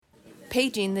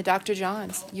Paging the Dr.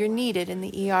 Johns. You're needed in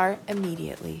the ER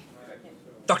immediately.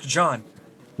 Dr. John,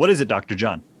 What is it, Dr.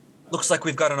 John? looks like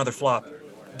we've got another flop.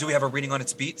 Do we have a reading on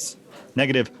its beats?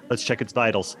 Negative. Let's check its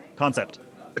vitals. Concept.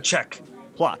 A check.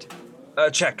 Plot.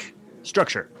 Check.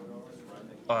 Structure.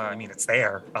 It's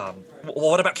there.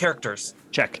 What about characters?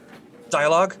 Check.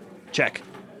 Dialogue? Check.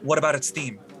 What about its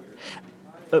theme?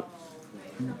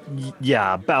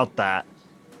 Yeah, about that.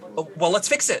 Well, let's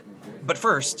fix it. But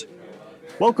first,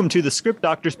 Welcome to the Script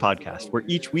Doctors podcast, where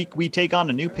each week we take on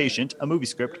a new patient, a movie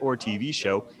script, or TV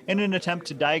show in an attempt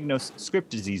to diagnose script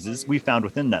diseases we found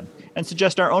within them and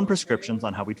suggest our own prescriptions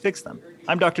on how we'd fix them.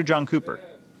 I'm Dr. John Cooper.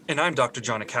 and I'm Dr.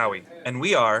 John Akawi, and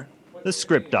we are... The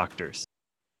Script Doctors.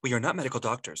 We are not medical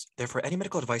doctors. Therefore, any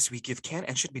medical advice we give can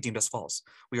and should be deemed as false.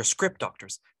 We are script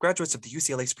doctors, graduates of the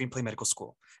UCLA Screenplay Medical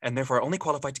School, and therefore are only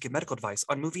qualified to give medical advice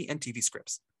on movie and TV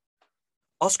scripts.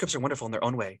 All scripts are wonderful in their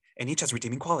own way, and each has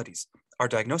redeeming qualities. Our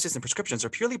diagnoses and prescriptions are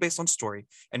purely based on story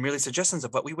and merely suggestions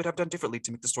of what we would have done differently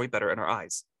to make the story better in our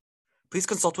eyes. Please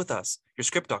consult with us, your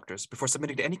script doctors, before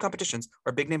submitting to any competitions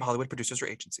or big-name Hollywood producers or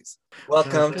agencies.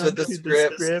 Welcome to the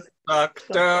Script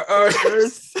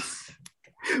Doctors.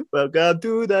 Welcome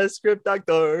to the Script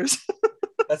Doctors.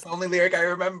 That's the only lyric I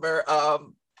remember.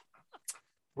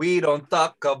 We don't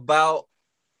talk about...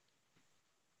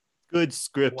 Good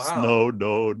scripts. Wow.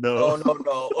 No.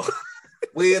 No.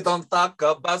 We don't talk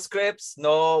about scripts.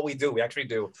 No, we do. We actually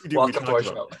do. We do. Welcome to our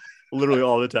show. Literally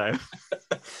all the time.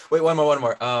 Wait, one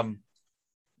more.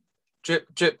 Drip.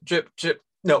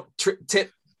 No, tick,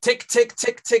 tick.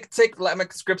 My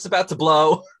script's about to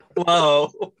blow.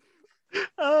 Whoa.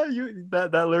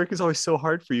 That lyric is always so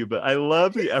hard for you, but I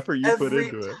love the effort you put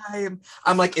into it. Every time.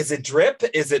 I'm like, is it drip?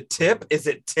 Is it tip? Is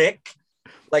it tick?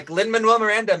 Like Lin-Manuel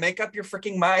Miranda, make up your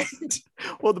freaking mind.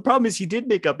 Well, the problem is he did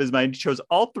make up his mind. He chose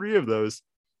all three of those,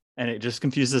 and it just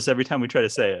confuses us every time we try to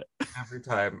say it. Every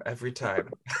time.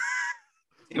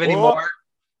 Any more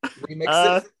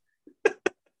remixes?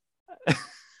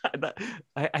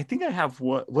 I think I have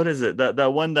one. What is it?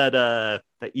 That one that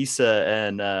Issa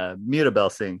and Mirabel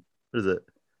sing. What is it?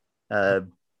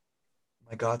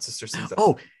 My god sister sings that.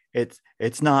 Oh,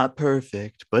 it's not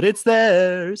perfect, but it's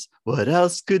theirs. What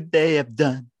else could they have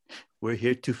done? We're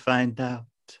here to find out,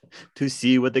 to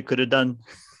see what they could have done.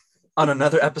 On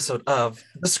another episode of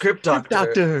The Script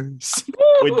Doctors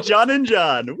with John and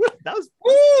John.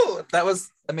 That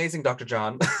was amazing, Dr.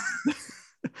 John.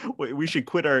 We should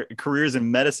quit our careers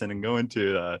in medicine and go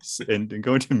into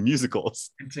musicals.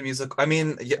 Into music. I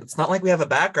mean, it's not like we have a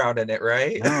background in it,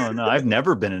 right? No, I've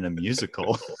never been in a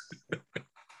musical.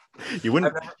 You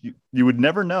would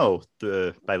never know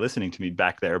by listening to me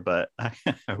back there, but I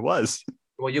was.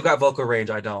 Well, you got vocal range.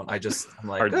 I don't. I'm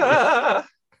like,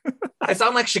 I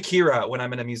sound like Shakira when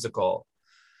I'm in a musical,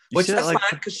 which is fine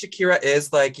because Shakira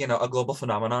is like, a global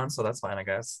phenomenon. So that's fine, I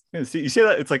guess. Yeah, see, you say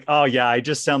that it's like, oh yeah, I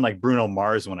just sound like Bruno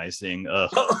Mars when I sing. Can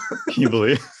you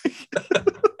believe?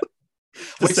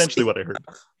 That's essentially what I heard.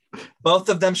 Both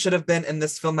of them should have been in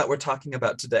this film that we're talking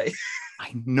about today.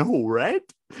 I know, right?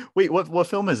 Wait, what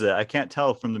film is it? I can't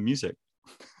tell from the music.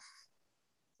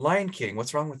 Lion King.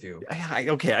 What's wrong with you?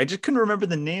 Okay, I just couldn't remember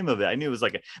the name of it. I knew it was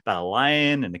like about a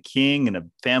lion and a king and a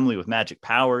family with magic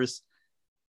powers.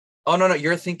 Oh no,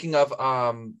 you're thinking of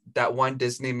that one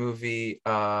Disney movie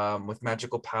with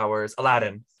magical powers,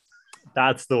 Aladdin.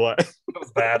 That's the one. That was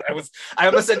bad. I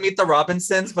almost said Meet the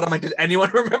Robinsons, but I'm like, did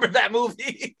anyone remember that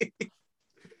movie?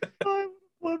 I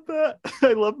love that.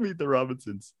 I love Meet the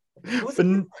Robinsons.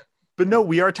 But no,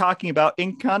 we are talking about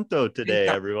Encanto today,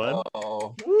 everyone.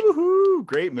 Oh. Woohoo!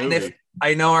 Great movie. And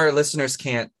I know our listeners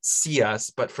can't see us,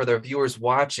 but for the viewers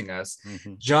watching us,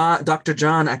 Dr.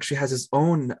 John actually has his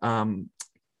own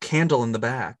candle in the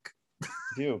back.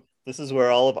 This is where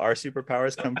all of our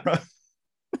superpowers come from.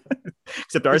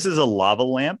 Except ours is a lava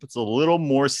lamp. It's a little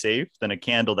more safe than a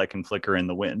candle that can flicker in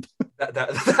the wind.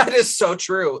 That is so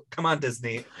true. Come on,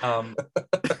 Disney.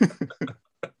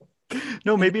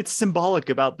 No, maybe it's symbolic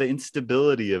about the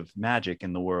instability of magic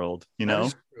in the world, That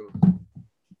is true.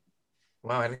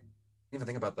 Wow, I didn't even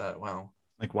think about that. Wow.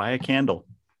 Like, why a candle?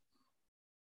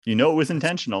 It was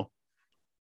intentional.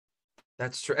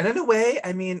 That's true. And in a way,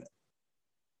 I mean,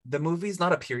 the movie's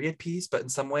not a period piece, but in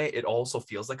some way it also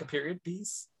feels like a period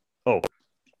piece. Oh.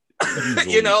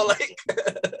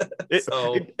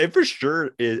 It for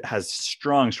sure it has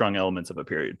strong elements of a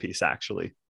period piece,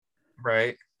 actually.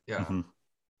 Right. Yeah. Mm-hmm.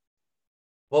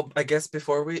 Well, I guess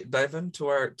before we dive into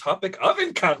our topic of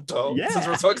Encanto, since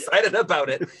we're so excited about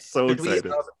it, excited. We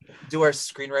do our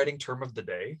screenwriting term of the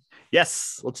day?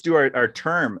 Yes, let's do our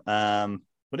term.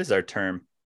 What is our term,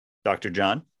 Dr.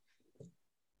 John?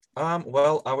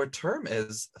 Well, our term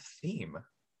is theme.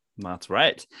 That's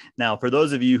right. Now, for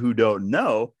those of you who don't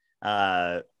know,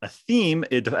 a theme,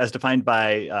 as defined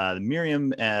by the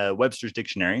Merriam-Webster's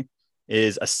dictionary,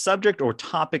 is a subject or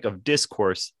topic of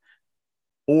discourse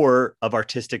or of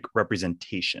artistic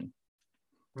representation.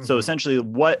 So essentially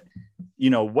what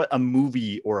a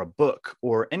movie or a book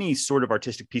or any sort of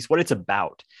artistic piece, what it's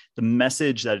about, the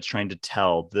message that it's trying to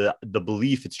tell, the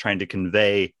belief it's trying to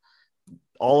convey,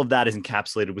 all of that is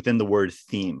encapsulated within the word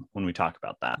theme when we talk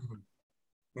about that.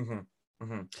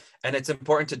 And it's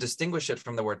important to distinguish it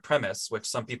from the word premise, which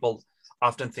some people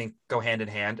often think go hand in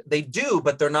hand. They do,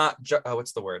 but they're not,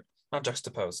 what's the word? Not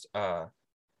juxtaposed. Where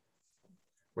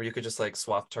you could just like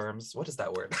swap terms. What is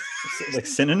that word? Like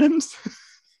synonyms?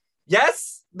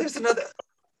 Yes, there's another.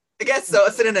 I guess so,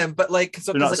 a synonym, but like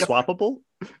so they're not like swappable.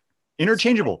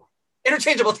 Interchangeable.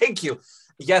 Interchangeable. Thank you.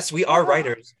 Yes, we are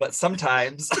writers, but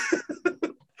sometimes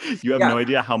you have no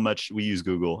idea how much we use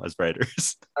Google as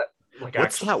writers.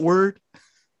 What's that word?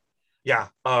 Yeah,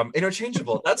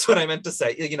 interchangeable. That's what I meant to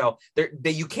say. You know,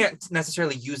 you can't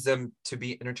necessarily use them to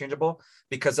be interchangeable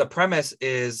because a premise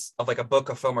is of like a book,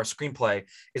 a film, or screenplay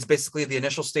is basically the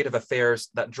initial state of affairs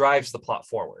that drives the plot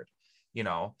forward. You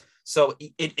know, so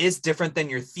it is different than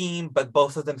your theme, but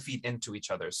both of them feed into each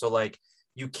other. So like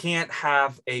you can't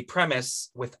have a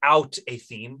premise without a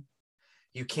theme.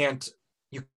 You can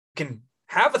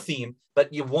have a theme,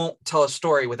 but you won't tell a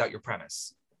story without your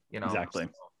premise. You know, exactly.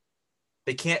 So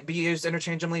they can't be used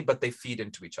interchangeably, but they feed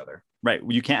into each other. Right.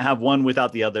 You can't have one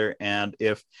without the other. And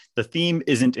if the theme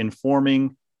isn't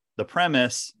informing the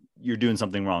premise, you're doing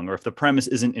something wrong. Or if the premise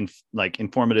isn't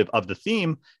informative of the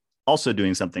theme, also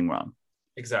doing something wrong.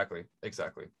 Exactly.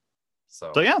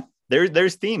 So yeah,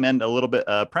 there's theme and a little bit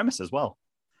premise as well,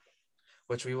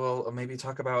 which we will maybe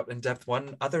talk about in depth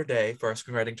one other day for our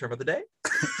screenwriting term of the day.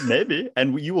 Maybe,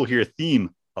 and you will hear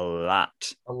theme a lot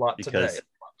today.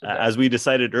 As we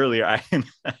decided earlier,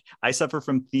 I suffer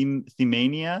from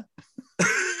themania,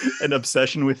 an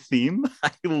obsession with theme.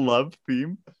 I love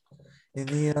theme. In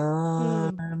the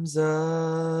arms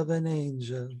of an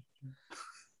angel,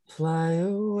 fly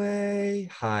away.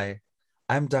 Hi,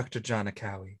 I'm Dr. John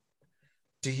Akawi.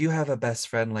 Do you have a best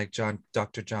friend like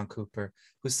Dr. John Cooper,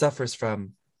 who suffers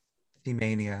from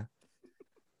themania?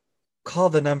 Call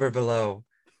the number below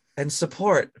and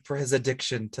support for his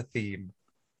addiction to theme.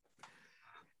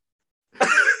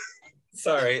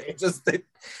 Sorry, it just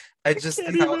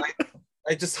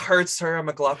heard Sarah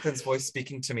McLachlan's voice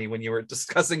speaking to me when you were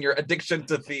discussing your addiction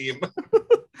to theme.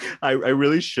 I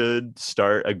really should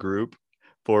start a group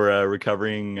for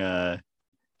recovering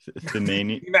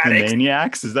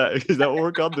themaniacs. Is that what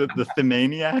we're called? The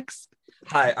themaniacs?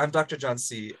 Hi, I'm Dr. John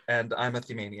C, and I'm a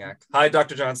themaniac. Hi,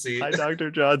 Dr. John C. Hi, Dr.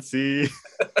 John C.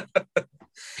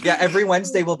 Yeah, every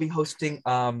Wednesday we'll be hosting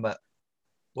what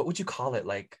would you call it?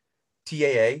 Like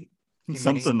TAA?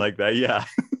 Something like that, yeah.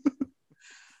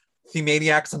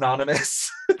 Themaniacs Anonymous.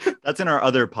 That's in our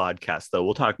other podcast, though.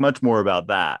 We'll talk much more about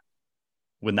that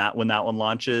when that one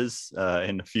launches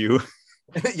in a few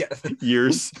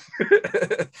years.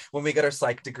 When we get our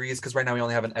psych degrees, because right now we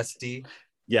only have an SD.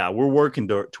 Yeah, we're working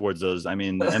towards those. I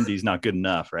mean, the MD's not good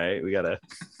enough, right? We gotta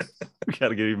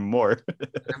get even more.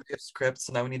 MD of scripts.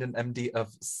 So now we need an MD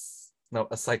of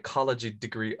a psychology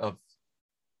degree of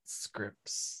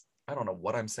scripts. I don't know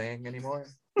what I'm saying anymore.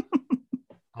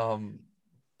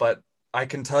 But I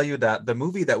can tell you that the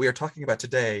movie that we are talking about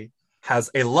today has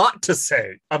a lot to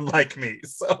say, unlike me.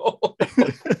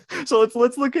 So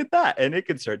let's look at that, and it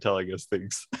can start telling us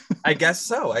things. I guess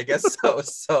so.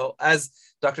 So as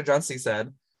Dr. John C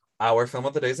said, our film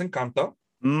of the day is Encanto.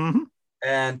 Mm-hmm.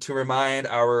 And to remind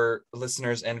our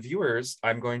listeners and viewers,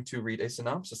 I'm going to read a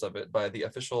synopsis of it by the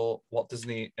official Walt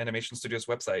Disney Animation Studios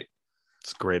website.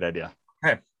 It's a great idea.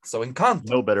 Okay, so Encanto.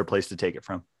 No better place to take it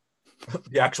from.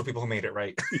 The actual people who made it,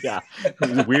 right? Yeah,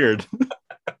 it's weird.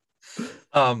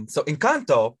 So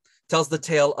Encanto tells the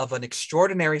tale of an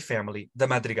extraordinary family, the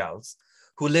Madrigals,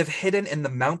 who live hidden in the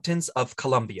mountains of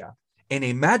Colombia, in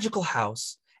a magical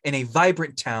house, in a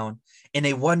vibrant town, in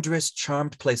a wondrous,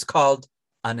 charmed place called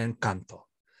an Encanto.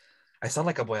 I sound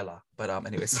like abuela, but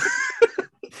anyways.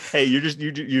 Hey,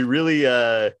 you're really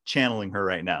channeling her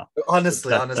right now.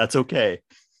 Honestly, that's okay.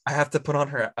 I have to put on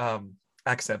her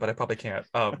accent, but I probably can't.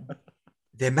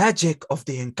 The magic of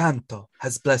the Encanto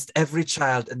has blessed every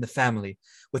child in the family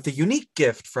with a unique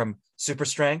gift from super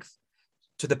strength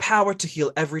to the power to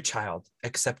heal every child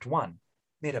except one,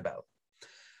 Mirabel.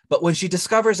 But when she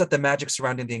discovers that the magic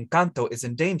surrounding the Encanto is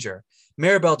in danger,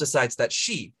 Mirabel decides that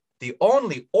she, the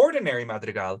only ordinary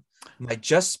Madrigal, might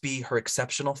just be her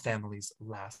exceptional family's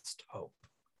last hope.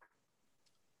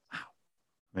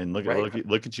 I mean, look at Right.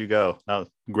 look at you go. Oh,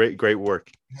 great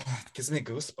work. Gives me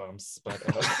goosebumps, but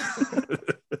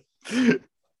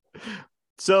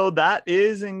So that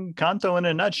is Encanto in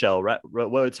a nutshell, right?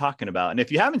 What we're talking about. And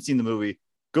if you haven't seen the movie,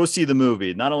 go see the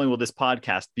movie. Not only will this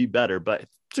podcast be better, but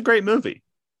it's a great movie.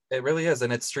 it really is,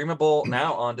 and it's streamable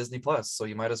now on Disney Plus. So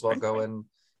you might as well go and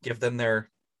give them their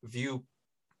view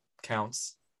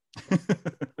counts,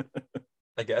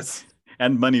 I guess.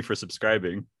 And money for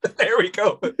subscribing. There we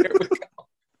go.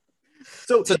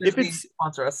 So So if Disney it's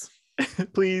sponsor us.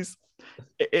 please,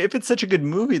 if it's such a good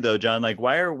movie though, John, like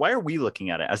why are we looking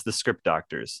at it as the script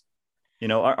doctors? You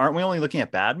know, aren't we only looking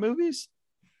at bad movies?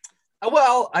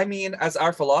 Well, I mean, as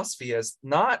our philosophy is,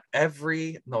 not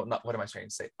what am I trying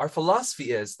to say? Our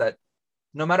philosophy is that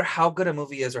no matter how good a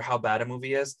movie is or how bad a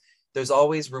movie is, there's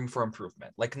always room for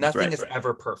improvement. Like nothing is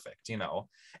ever perfect, you know?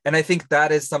 And I think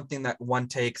that is something that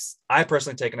I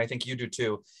personally take, and I think you do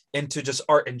too, into just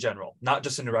art in general, not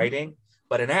just in writing,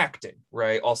 but in acting,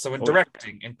 right? Also in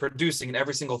directing and producing and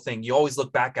every single thing. You always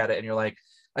look back at it and you're like,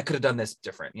 I could have done this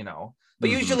different, you know? But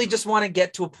usually just want to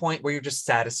get to a point where you're just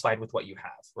satisfied with what you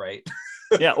have, right?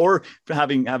 Yeah, or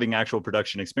having actual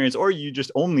production experience, or you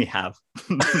just only have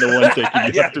the one take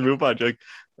and you have to move on. You're like,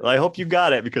 well, I hope you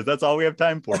got it because that's all we have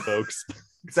time for, folks.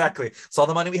 Exactly. It's all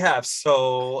the money we have.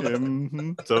 So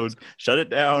So shut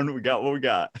it down. We got what we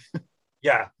got.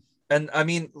 yeah. And I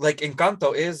mean, like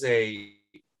Encanto is a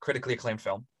critically acclaimed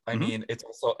film. I mean, it's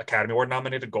also Academy Award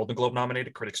nominated, Golden Globe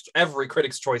nominated, every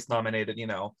Critics' Choice nominated, you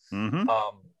know.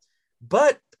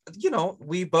 But you know,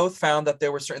 we both found that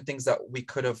there were certain things that we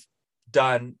could have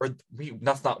done, or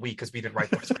that's not we because we didn't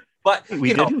write the script, but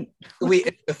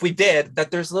if we did, that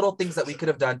there's little things that we could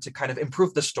have done to kind of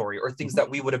improve the story, or things that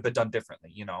we would have been done differently,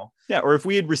 you know. Yeah, or if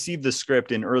we had received the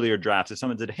script in earlier drafts, if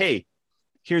someone said, "Hey,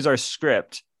 here's our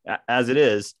script as it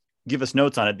is, give us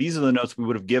notes on it," these are the notes we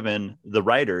would have given the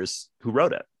writers who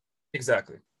wrote it.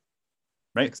 Exactly.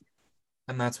 Right.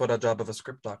 And that's what a job of a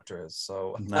script doctor is.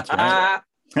 So that's right.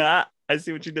 I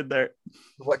see what you did there.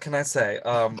 What can I say?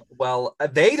 Well,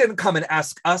 they didn't come and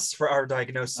ask us for our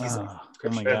diagnoses. Oh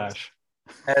my gosh.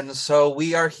 And so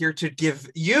we are here to give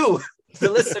you, the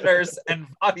listeners and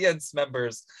audience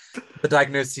members, the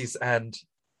diagnoses and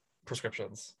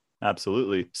prescriptions.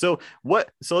 Absolutely. So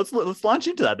let's launch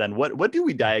into that then. What do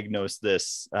we diagnose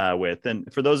this with?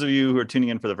 And for those of you who are tuning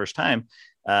in for the first time,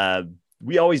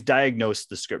 we always diagnose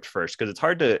the script first because it's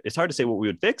hard to say what we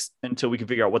would fix until we can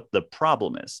figure out what the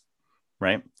problem is,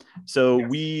 right? So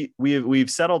yes. we've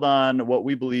settled on what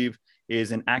we believe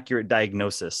is an accurate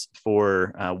diagnosis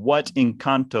for what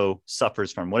Encanto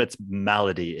suffers from, what its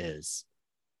malady is.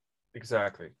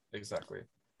 Exactly.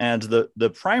 And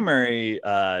the primary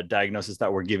diagnosis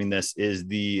that we're giving this is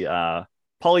the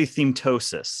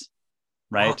polythematosis,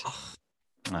 right?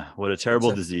 What a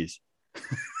terrible disease.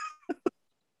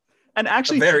 And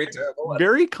actually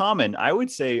very common. I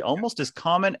would say almost as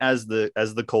common as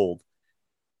the cold.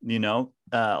 You know,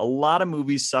 a lot of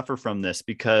movies suffer from this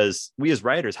because we as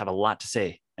writers have a lot to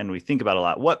say and we think about a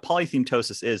lot. What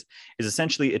polythematosis is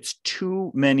essentially it's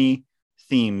too many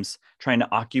themes trying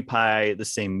to occupy the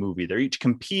same movie. They're each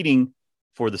competing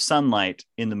for the sunlight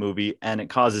in the movie, and it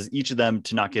causes each of them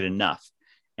to not get enough.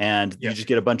 And you just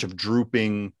get a bunch of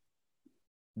drooping,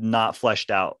 not fleshed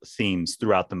out themes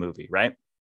throughout the movie, right?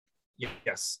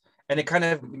 Yes. And it kind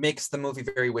of makes the movie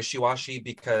very wishy-washy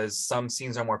because some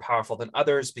scenes are more powerful than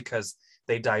others because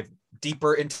they dive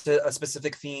deeper into a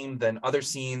specific theme than other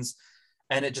scenes.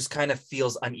 And it just kind of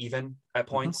feels uneven at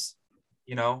points,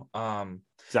 you know?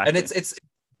 Exactly. And it's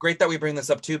great that we bring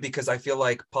this up too, because I feel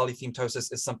like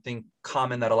polythematosis is something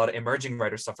common that a lot of emerging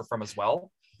writers suffer from as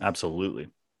well. Absolutely.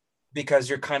 Because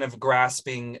you're kind of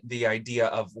grasping the idea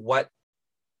of what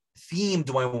theme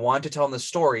do I want to tell in the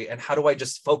story and how do I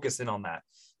just focus in on that,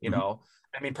 you know?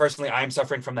 I mean, personally, I'm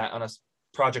suffering from that on a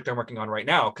project I'm working on right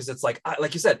now because it's like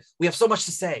you said, we have so much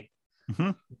to say,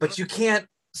 but you can't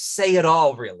say it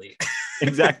all really.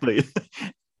 Exactly.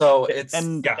 So it's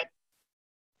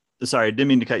sorry, I didn't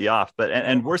mean to cut you off, but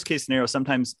and worst case scenario,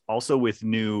 sometimes also with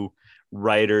new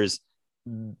writers,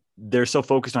 they're so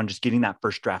focused on just getting that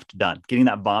first draft done, getting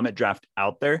that vomit draft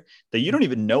out there that you don't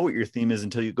even know what your theme is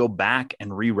until you go back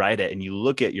and rewrite it and you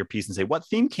look at your piece and say, what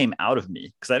theme came out of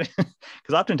me? Because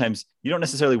oftentimes you don't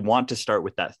necessarily want to start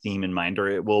with that theme in mind, or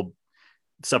it will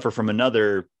suffer from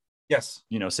another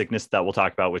sickness that we'll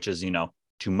talk about, which is,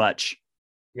 too much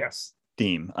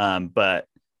theme. But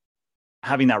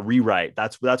having that rewrite,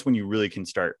 that's when you really can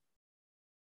start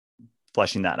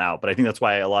fleshing that out. But I think that's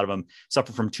why a lot of them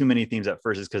suffer from too many themes at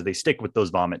first, is because they stick with those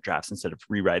vomit drafts instead of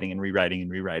rewriting and rewriting and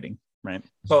rewriting. right?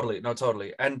 Totally. No,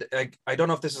 totally. And I don't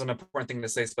know if this is an important thing to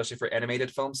say, especially for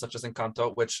animated films such as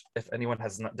Encanto, which if anyone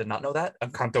did not know that,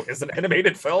 Encanto is an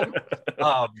animated film.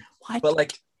 Um, What? but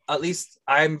like, at least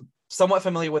I'm somewhat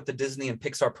familiar with the Disney and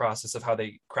Pixar process of how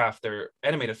they craft their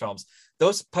animated films.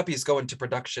 Those puppies go into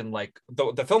production, like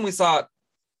the film we saw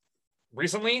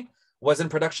recently was in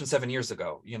production 7 years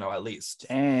ago, at least.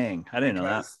 Dang, I didn't know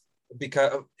that.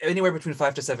 Because anywhere between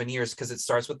 5 to 7 years, because it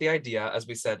starts with the idea, as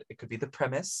we said, it could be the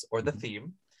premise or the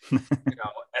theme,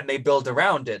 and they build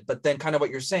around it. But then kind of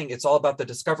what you're saying, it's all about the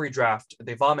discovery draft,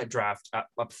 the vomit draft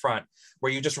up front,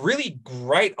 where you just really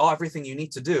write everything you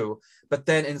need to do. But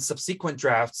then in subsequent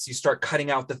drafts, you start cutting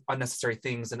out the unnecessary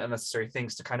things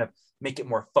to kind of make it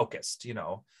more focused,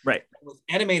 Right. With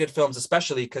animated films,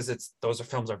 especially because those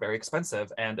films are very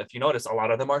expensive. And if you notice, a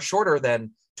lot of them are shorter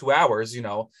than 2 hours,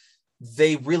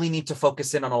 they really need to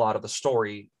focus in on a lot of the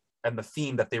story and the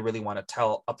theme that they really want to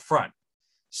tell up front.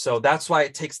 So that's why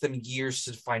it takes them years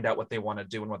to find out what they want to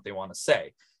do and what they want to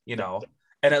say,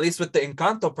 And at least with the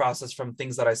Encanto process, from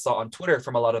things that I saw on Twitter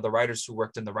from a lot of the writers who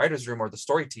worked in the writer's room or the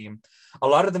story team, a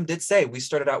lot of them did say we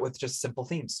started out with just simple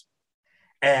themes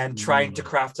and trying to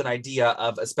craft an idea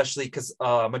of, especially because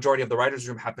a majority of the writer's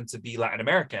room happened to be Latin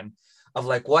American, of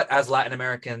like, what as Latin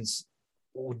Americans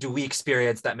do we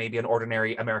experience that maybe an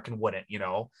ordinary American wouldn't,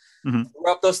 Mm-hmm.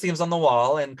 Threw up those themes on the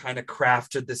wall and kind of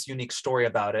crafted this unique story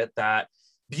about it that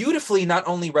beautifully not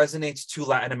only resonates to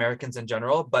Latin Americans in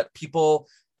general, but people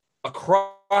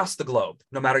across the globe,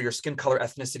 no matter your skin color,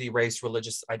 ethnicity, race,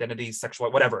 religious identity,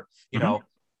 sexual, whatever,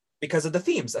 because of the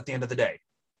themes at the end of the day.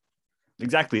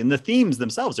 Exactly. And the themes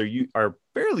themselves are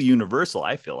fairly universal,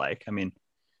 I feel like. I mean,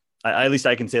 at least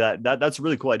I can say that's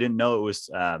really cool. I didn't know it was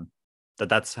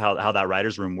that's how that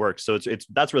writer's room works. So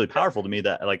that's really powerful to me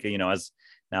that, like, as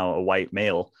now a white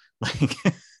male, like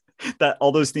that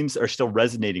all those themes are still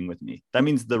resonating with me. That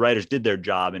means the writers did their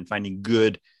job in finding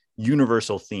good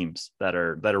universal themes that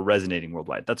are resonating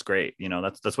worldwide. That's great.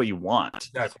 That's what you want.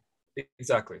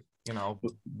 Exactly.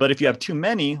 But if you have too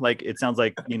many, like it sounds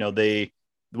like,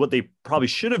 what they probably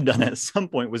should have done at some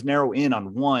point was narrow in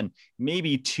on one,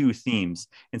 maybe two themes.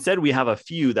 Instead, we have a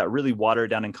few that really water it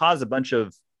down and cause a bunch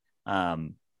of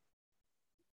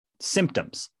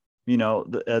symptoms,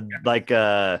 like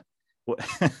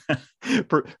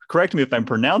correct me if I'm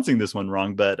pronouncing this one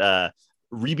wrong, but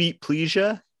repeat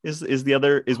plegia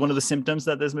is one of the symptoms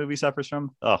that this movie suffers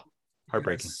from. Oh,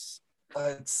 heartbreaking. Yes.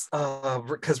 It's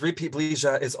because repeat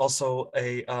plegia is also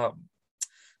a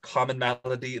common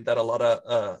malady that a lot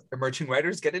of emerging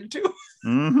writers get into.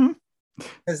 Mm-hmm.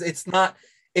 Because it's an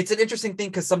interesting thing,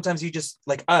 because sometimes you just,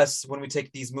 like us, when we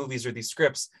take these movies or these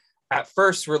scripts, at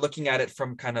first we're looking at it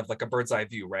from kind of like a bird's eye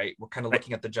view, right? We're kind of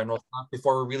looking at the general stuff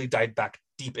before we really dive back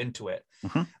deep into it.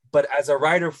 Mm-hmm. But as a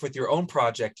writer with your own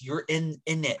project, you're in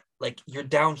it, like you're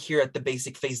down here at the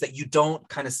basic phase that you don't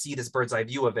kind of see this bird's eye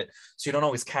view of it, so you don't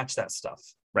always catch that stuff,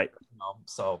 right?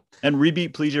 So, and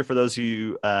repeat plegia, for those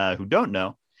who don't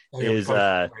know, is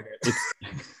it's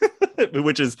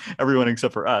which is everyone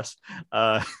except for us,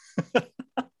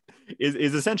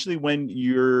 is essentially when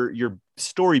your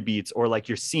story beats or like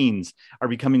your scenes are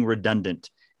becoming redundant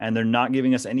and they're not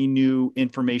giving us any new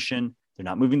information. They're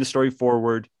not moving the story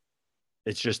forward.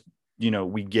 It's just,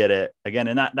 we get it again.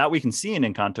 And that we can see in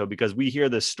Encanto, because we hear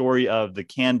the story of the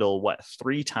candle,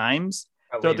 3 times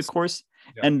throughout the course,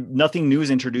 and nothing new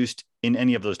is introduced in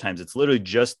any of those times. It's literally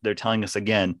just, they're telling us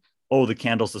again, oh, the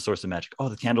candle's the source of magic. Oh,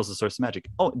 the candle's the source of magic.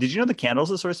 Oh, did you know the candle's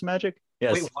the source of magic?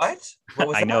 Yes. Wait, what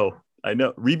was I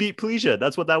know. Repeat plegia.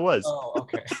 That's what that was. Oh,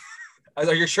 okay.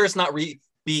 Are you sure it's not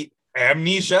repeat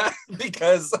amnesia?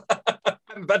 Because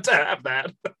I'm about to have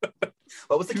that.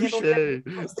 What was the candle?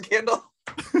 What was the candle?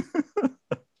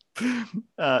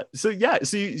 So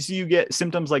you get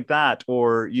symptoms like that,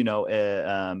 or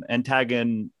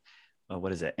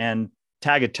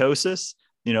antagatosis,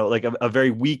 like a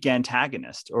very weak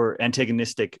antagonist or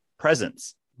antagonistic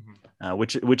presence,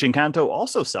 which Encanto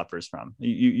also suffers from.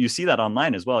 You see that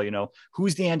online as well.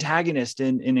 Who's the antagonist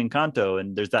in Encanto,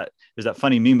 and there's that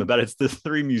funny meme about it. It's the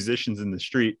 3 musicians in the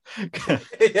street.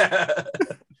 Yeah.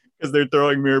 Because they're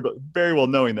throwing Mirabelle, very well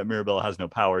knowing that Mirabelle has no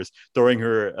powers, throwing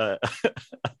her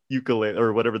ukulele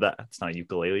or whatever it's not a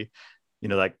ukulele,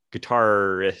 that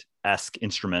guitar-esque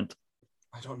instrument.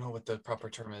 I don't know what the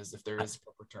proper term is, if there is a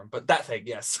proper term, but that thing,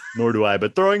 yes. Nor do I,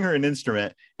 but throwing her an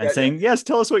instrument and saying, yes,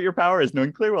 tell us what your power is,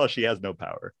 knowing clear well she has no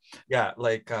power. Yeah,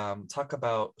 like talk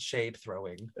about shade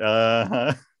throwing.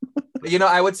 Uh-huh.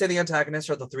 I would say the antagonists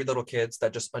are the 3 little kids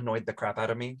that just annoyed the crap out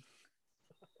of me,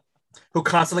 who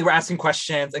constantly were asking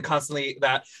questions and constantly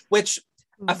which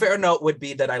a fair note would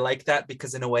be that I like that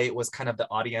because in a way it was kind of the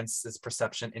audience's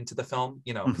perception into the film,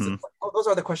 you know, because it's like, oh, those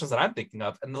are the questions that I'm thinking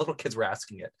of, and the little kids were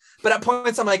asking it. But at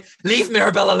points I'm like, leave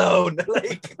Mirabelle alone.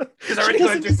 Like, she's already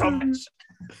going through so much.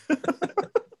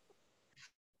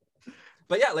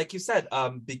 But yeah, like you said,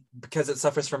 because it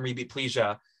suffers from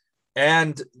rebiplegia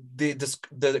and the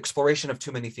exploration of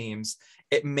too many themes,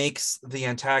 it makes the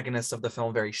antagonist of the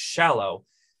film very shallow,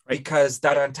 right? Because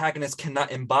that antagonist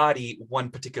cannot embody one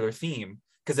particular theme.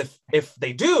 Because if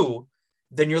they do,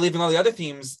 then you're leaving all the other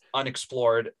themes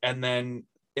unexplored, and then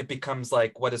it becomes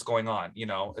like, what is going on? You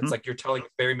know, it's like you're telling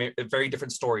very, very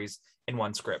different stories in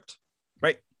one script.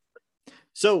 Right.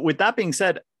 So with that being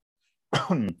said,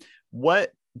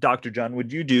 what, Dr. John,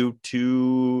 would you do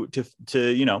to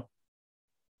you know,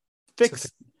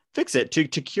 fix it, to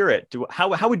cure it?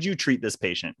 How would you treat this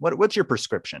patient? What's your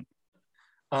prescription?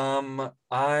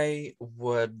 I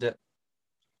would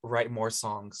write more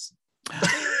songs.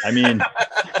 I mean,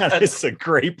 that is a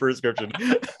great prescription.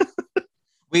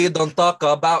 We don't talk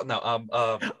about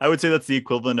I would say that's the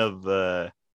equivalent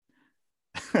of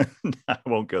I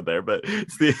won't go there, but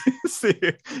it's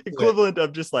the equivalent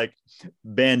of just like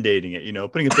band-aiding it, you know,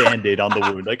 putting a band-aid on the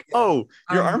wound. Like, oh,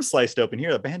 your arm sliced open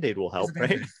here, the band-aid will help,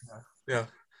 right? Yeah.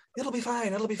 It'll be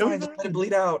fine. Just let it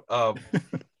bleed out.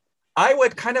 I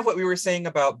would kind of what we were saying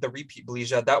about the repeat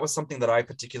blegia, that was something that I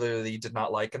particularly did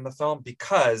not like in the film,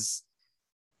 because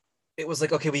it was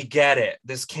like, okay, we get it.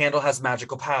 This candle has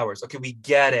magical powers. Okay, we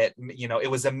get it. You know,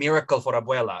 it was a miracle for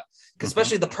Abuela,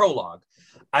 especially the prologue.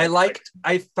 I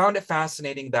found it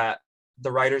fascinating that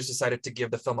the writers decided to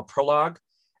give the film a prologue,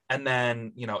 and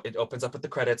then, you know, it opens up with the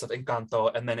credits of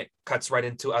Encanto, and then it cuts right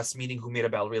into us meeting who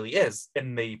Mirabelle really is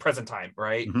in the present time,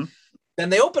 right? Then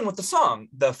they open with the song,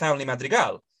 the Family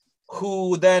Madrigal,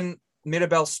 who then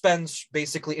Mirabelle spends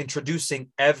basically introducing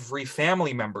every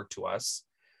family member to us,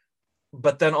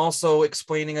 but then also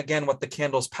explaining again what the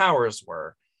candle's powers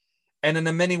were. And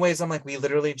in many ways, I'm like, we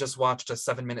literally just watched a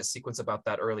 7-minute sequence about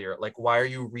that earlier. Like, why are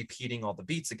you repeating all the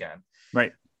beats again?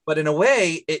 Right. But in a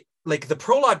way, it, like, the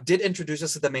prologue did introduce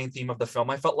us to the main theme of the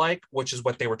film, I felt like, which is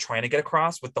what they were trying to get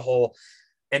across with the whole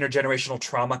intergenerational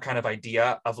trauma kind of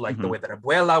idea of like the way that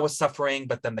Abuela was suffering,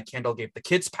 but then the candle gave the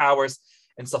kids powers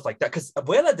and stuff like that. Because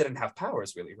Abuela didn't have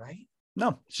powers really, right?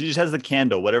 No, she just has the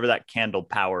candle, whatever that candle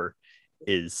power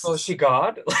is. So is she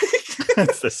God?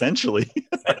 That's essentially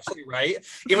right,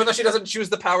 even though she doesn't choose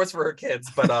the powers for her kids,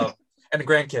 but and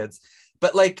grandkids.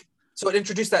 But like, so it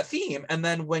introduced that theme, and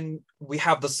then when we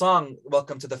have the song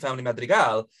Welcome to the Family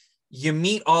Madrigal, you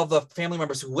meet all the family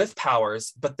members with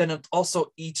powers, but then it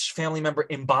also each family member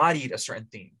embodied a certain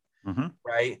theme.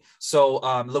 Right. So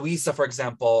Louisa, for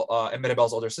example, and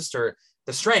Mirabelle's older sister,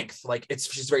 the strength, like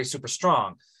she's very super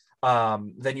strong.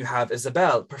 Then you have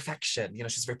Isabel, perfection, you know,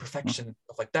 she's very perfection and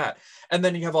stuff like that. And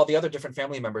then you have all the other different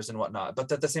family members and whatnot.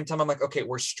 But at the same time, I'm like, okay,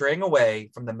 we're straying away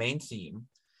from the main theme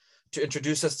to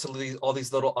introduce us to all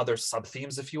these little other sub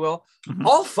themes, if you will.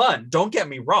 All fun, don't get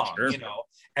me wrong, you know,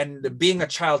 and being a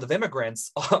child of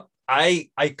immigrants, I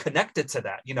connected to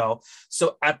that, you know.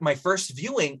 So at my first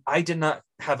viewing, I did not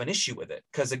have an issue with it,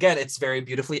 because again, it's very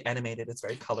beautifully animated, it's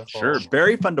very colorful,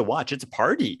 very fun to watch. It's a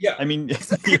party. I mean,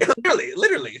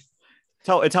 literally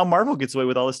it's how Marvel gets away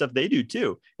with all the stuff they do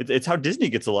too. It's how Disney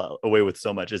gets away with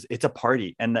so much. It's a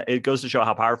party, and it goes to show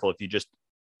how powerful,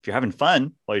 if you're having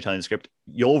fun while you're telling the script,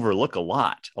 you'll overlook a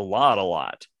lot.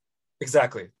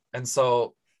 Exactly. And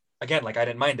so again, like, I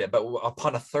didn't mind it, but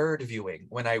upon a third viewing,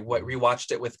 when I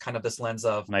rewatched it with kind of this lens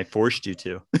of, and I forced you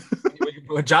to,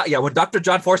 when Dr.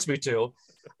 John forced me to,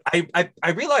 I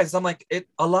realized, I'm like,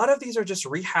 a lot of these are just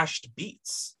rehashed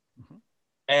beats.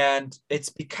 And it's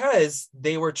because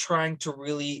they were trying to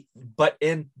really butt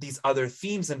in these other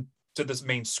themes into this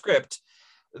main script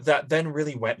that then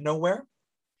really went nowhere.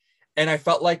 And I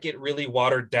felt like it really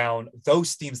watered down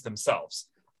those themes themselves.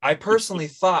 I personally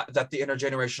thought that the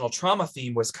intergenerational trauma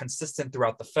theme was consistent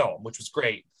throughout the film, which was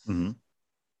great.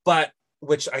 But,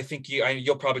 which I think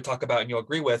you'll probably talk about and you'll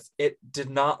agree with, it did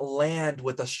not land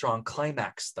with a strong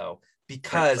climax, though,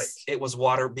 because it was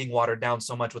being watered down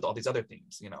so much with all these other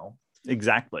themes, you know?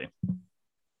 Exactly.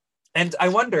 And I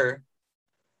wonder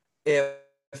if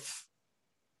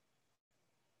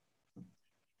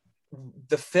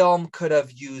the film could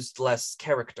have used less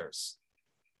characters.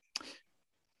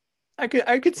 I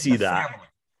could see that.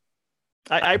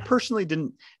 I personally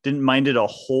didn't mind it a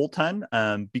whole ton,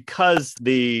 because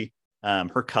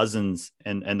her cousins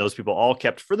and those people all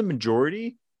kept, for the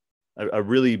majority, a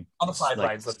really on the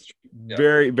sidelines, like,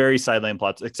 very, very sideline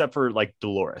plots, except for like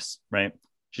Dolores, right?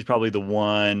 She's probably the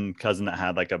one cousin that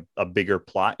had like a bigger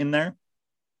plot in there.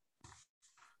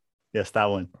 Yes, that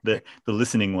one, the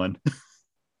listening one.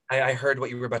 I heard what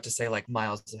you were about to say like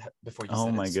miles before you Oh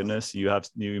said my it. goodness, you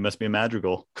must be a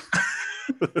madrigal.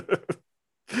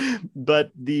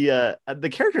 But the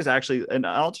characters actually, and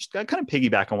I'll just kind of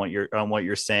piggyback on what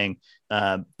you're saying.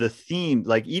 The theme,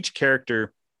 like each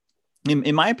character,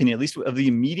 in my opinion, at least of the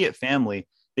immediate family,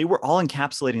 they were all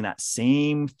encapsulating that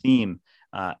same theme.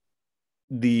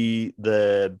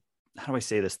 The how do I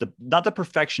say this? The not the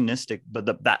perfectionistic, but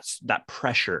that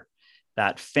pressure,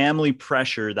 that family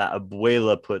pressure that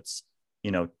Abuela puts,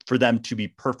 for them to be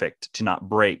perfect, to not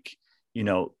break,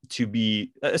 to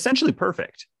be essentially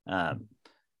perfect.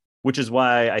 Which is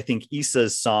why I think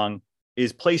Issa's song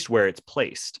is placed where it's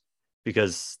placed,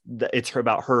 because it's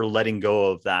about her letting go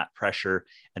of that pressure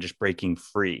and just breaking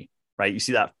free, right? You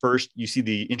see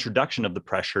the introduction of the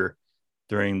pressure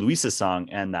during Luisa's song,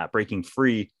 and that breaking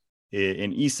free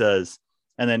in Issa's.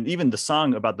 And then even the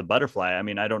song about the butterfly. I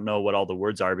mean, I don't know what all the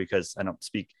words are because I don't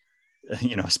speak,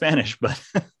 Spanish, but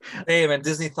Hey, and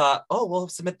Disney thought, oh, we'll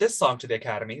submit this song to the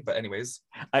Academy. But anyways,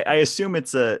 I assume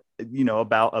it's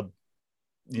about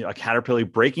a caterpillar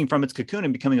breaking from its cocoon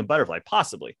and becoming a butterfly,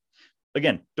 possibly.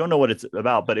 Again, don't know what it's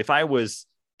about, but if I was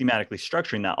thematically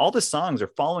structuring that, all the songs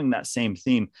are following that same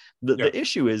theme. The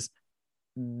issue is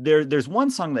there's one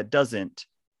song that doesn't.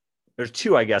 There's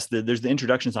two, I guess. There's the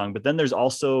introduction song, but then there's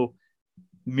also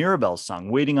Mirabel's song,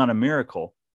 Waiting on a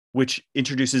Miracle, which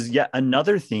introduces yet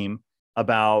another theme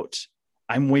about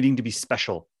I'm waiting to be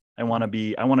special. I want to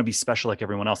be special like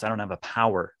everyone else. I don't have a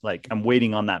power. Like I'm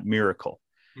waiting on that miracle.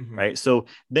 mm-hmm. Right. So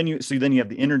then you have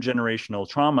the intergenerational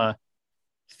trauma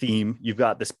theme. You've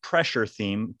got this pressure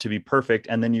theme to be perfect.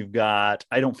 And then you've got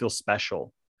I don't feel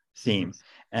special theme.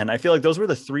 Mm-hmm. And I feel like those were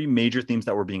the three major themes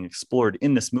that were being explored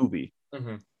in this movie.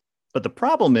 Mm-hmm. But the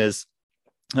problem is,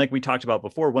 like we talked about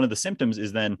before, one of the symptoms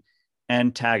is then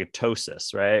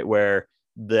antagatosis, right? Where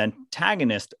the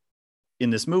antagonist in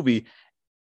this movie,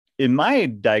 in my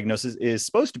diagnosis, is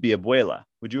supposed to be Abuela.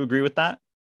 Would you agree with that?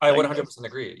 I 100%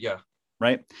 agree. Yeah.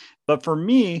 Right. But for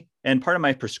me, and part of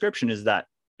my prescription is that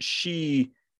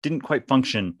she didn't quite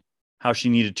function how she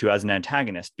needed to as an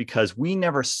antagonist, because we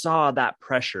never saw that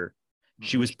pressure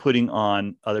she was putting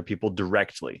on other people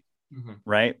directly. Mm-hmm.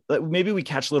 Right. Maybe we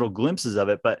catch little glimpses of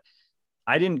it, but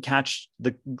I didn't catch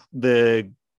the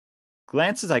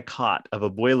glances I caught of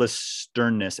Abuela's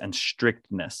sternness and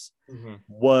strictness Mm-hmm.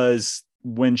 was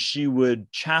when she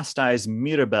would chastise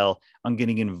Mirabel on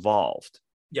getting involved.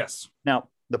 Yes. Now,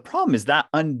 the problem is that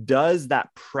undoes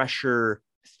that pressure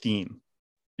theme,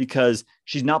 because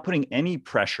she's not putting any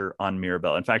pressure on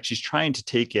Mirabel. In fact, she's trying to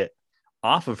take it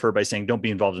off of her by saying, don't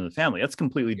be involved in the family. That's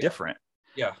completely different.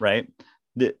 Yeah. Right.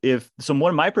 One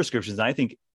of my prescriptions, and I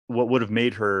think what would have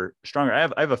made her stronger, I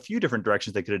have a few different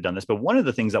directions they could have done this, but one of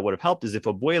the things that would have helped is if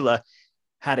Abuela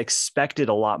had expected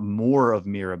a lot more of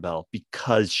Mirabel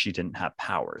because she didn't have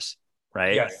powers.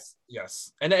 Right.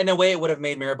 Yes. And in a way, it would have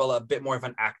made Mirabel a bit more of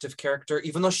an active character,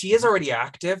 even though she is already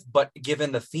active, but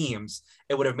given the themes,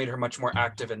 it would have made her much more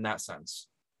active in that sense.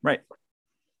 Right.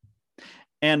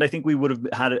 And I think we would have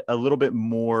had a little bit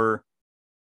more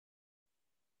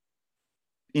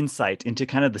insight into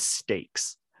kind of the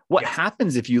stakes. What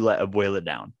happens if you let Abuela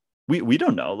down? We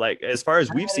don't know. Like, as far as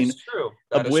we've seen,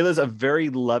 Abuela's a very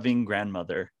loving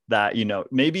grandmother that,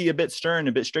 maybe a bit stern,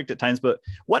 a bit strict at times, but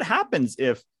what happens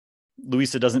if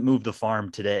Luisa doesn't move the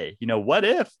farm today? What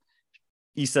if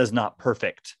Issa's not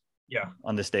perfect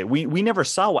on this day? We never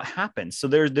saw what happened. So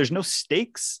there's no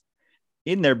stakes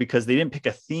in there because they didn't pick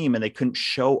a theme and they couldn't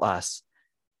show us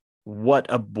what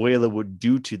Abuela would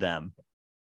do to them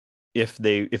if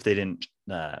they didn't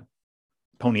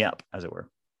pony up, as it were.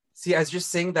 See, as you're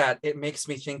saying that, it makes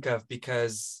me think of,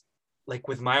 because like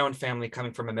with my own family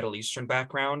coming from a Middle Eastern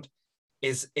background,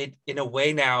 is it in a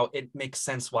way now it makes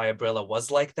sense why Abuela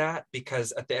was like that,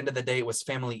 because at the end of the day it was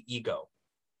family ego.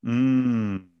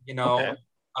 Okay.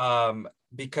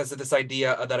 Because of this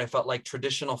idea that I felt like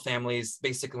traditional families,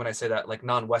 basically when I say that, like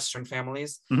non-Western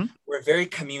families, were very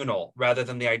communal rather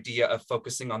than the idea of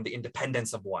focusing on the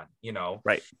independence of one,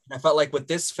 Right. And I felt like with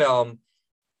this film,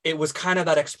 it was kind of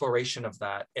that exploration of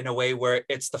that in a way where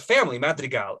it's the family,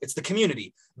 Madrigal, it's the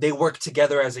community. They work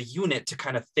together as a unit to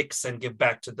kind of fix and give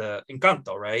back to the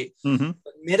Encanto, right? Mm-hmm.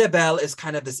 But Mirabel is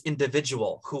kind of this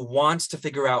individual who wants to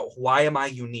figure out, why am I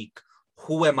unique?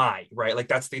 Who am I, right? Like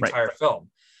that's the entire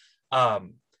film.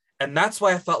 And that's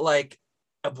why I felt like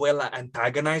Abuela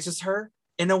antagonizes her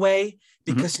in a way,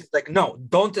 because she's like, no,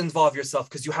 don't involve yourself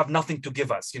because you have nothing to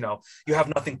give us, you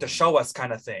have nothing to show us,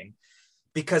 kind of thing.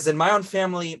 Because in my own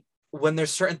family, when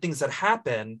there's certain things that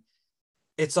happen,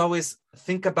 it's always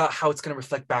think about how it's going to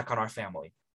reflect back on our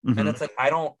family. And it's like,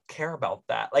 I don't care about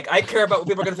that. Like, I care about what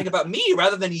people are going to think about me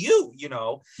rather than you, you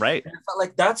know? Right. And I felt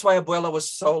like that's why Abuela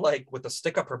was so like with the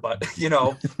stick up her butt, you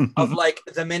know, of like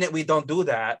the minute we don't do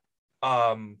that,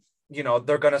 you know,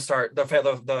 they're going to start, the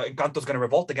Encanto's going to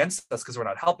revolt against us because we're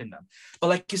not helping them. But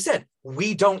like you said,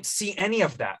 we don't see any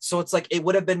of that. So it's like, it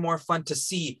would have been more fun to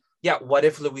see, yeah, what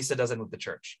if Luisa doesn't move the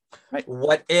church? Right.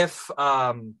 What if,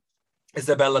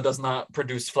 Isabella does not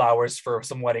produce flowers for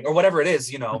some wedding or whatever it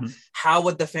is, you know, how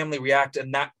would the family react?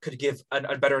 And that could give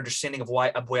a better understanding of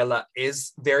why Abuela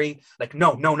is very like,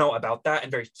 no about that and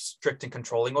very strict and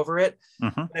controlling over it.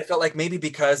 And I felt like maybe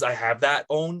because I have that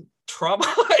own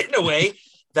trauma in a way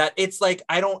that it's like,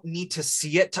 I don't need to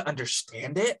see it to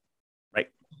understand it. Right.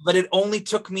 But it only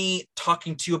took me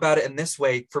talking to you about it in this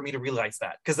way for me to realize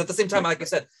that. Because at the same time, like I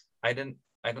said, I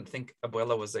don't think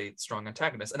Abuela was a strong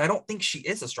antagonist. And I don't think she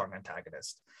is a strong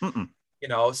antagonist. You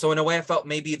know, so in a way, I felt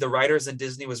maybe the writers in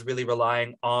Disney was really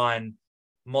relying on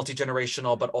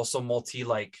multi-generational, but also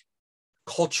like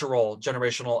cultural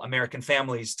generational American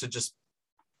families to just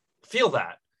feel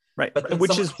that. Right. But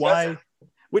Which is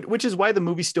why the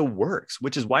movie still works,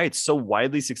 which is why it's so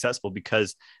widely successful,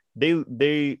 because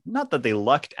they not that they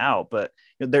lucked out, but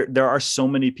you know, there are so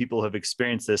many people who have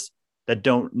experienced this that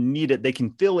don't need it. They can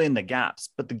fill in the gaps,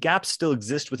 but the gaps still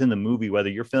exist within the movie, whether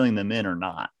you're filling them in or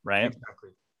not. Right.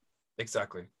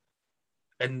 Exactly.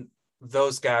 And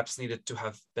those gaps needed to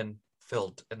have been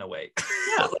filled in a way.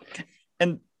 Yeah.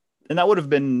 And that would have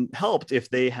been helped if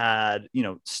they had, you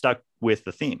know, stuck with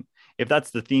the theme. If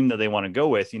that's the theme that they want to go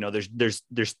with, you know, there's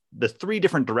the three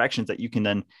different directions that you can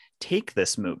then take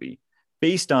this movie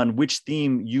based on which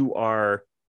theme you're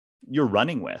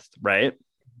running with, right?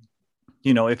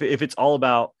 You know, if it's all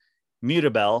about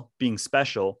Mirabel being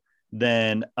special,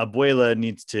 then Abuela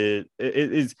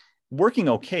is working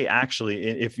okay, actually,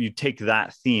 if you take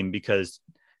that theme, because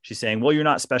she's saying, well, you're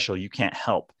not special, you can't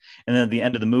help. And then at the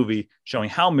end of the movie, showing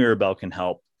how Mirabel can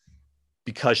help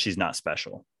because she's not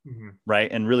special,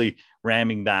 right? And really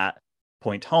ramming that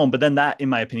point home. But then that, in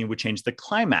my opinion, would change the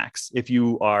climax if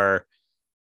you're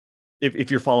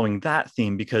following that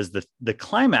theme, because the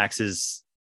climax is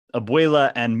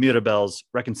Abuela and Mirabel's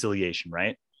reconciliation,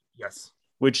 right? Yes.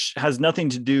 Which has nothing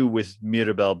to do with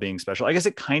Mirabel being special. I guess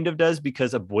it kind of does,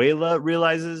 because Abuela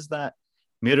realizes that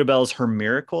Mirabel's her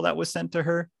miracle that was sent to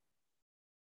her.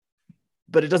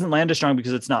 But it doesn't land as strong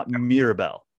because it's not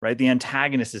Mirabel, right? The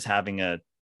antagonist is having a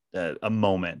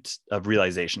moment of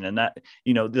realization, and that,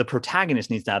 you know, the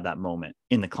protagonist needs to have that moment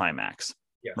in the climax,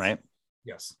 right?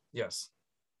 Yes.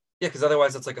 Yeah, because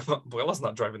otherwise it's like, Abuela's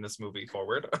not driving this movie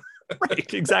forward.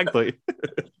 Right, exactly.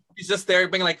 He's just there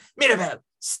being like, Mirabel,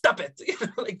 stop it. You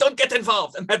know, like, don't get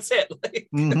involved. And that's it. Like,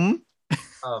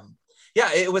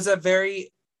 yeah, it was a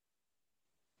very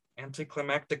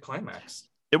anticlimactic climax.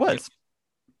 It was.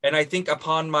 And I think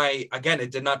again, it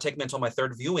did not take me until my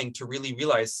third viewing to really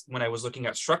realize, when I was looking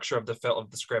at structure of the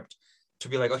script, to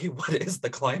be like, okay, what is the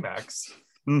climax?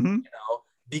 You know,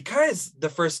 because the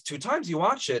first two times you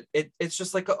watch it's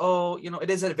just like, oh, you know, it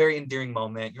is a very endearing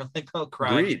moment. You're like, oh,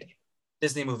 crying.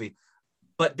 Disney movie.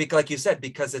 But like you said,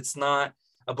 because it's not,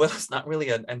 Abuela's not really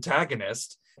an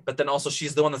antagonist, but then also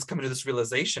she's the one that's coming to this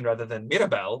realization rather than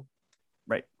Mirabel.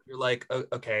 Right. You're like, oh,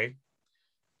 okay.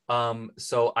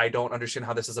 So I don't understand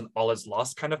how this is an all is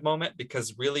lost kind of moment,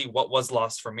 because really, what was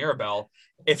lost for Mirabel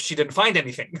if she didn't find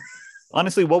anything?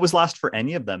 Honestly, what was lost for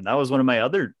any of them? That was one of my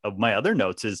other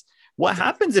notes, is what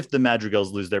happens if the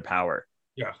Madrigals lose their power?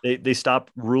 Yeah. They stop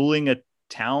ruling a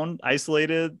town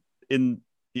isolated in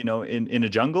a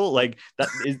jungle. Like, that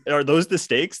are those the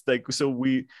stakes? Like, so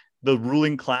the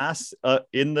ruling class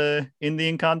in the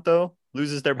Encanto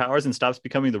loses their powers and stops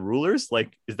becoming the rulers.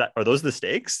 Like, are those the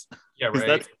stakes? Yeah,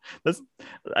 right. That's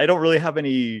I don't really have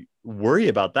any worry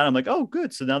about that. I'm like, oh,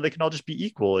 good. So now they can all just be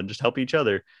equal and just help each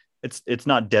other. It's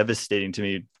not devastating to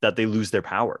me that they lose their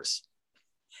powers.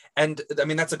 And I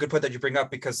mean, that's a good point that you bring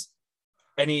up, because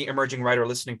any emerging writer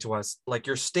listening to us, like,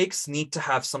 your stakes need to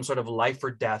have some sort of life or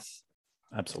death.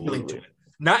 Absolutely.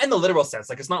 Not in the literal sense.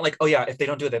 Like, it's not like, oh yeah, if they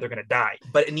don't do it, they're going to die.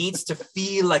 But it needs to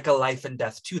feel like a life and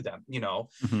death to them, you know?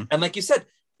 And like you said,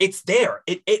 it's there.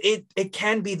 It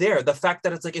can be there. The fact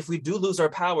that it's like, if we do lose our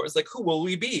powers, like, who will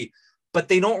we be? But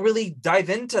they don't really dive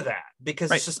into that,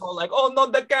 because it's just all like, oh, no,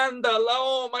 the candle.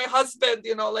 Oh, my husband,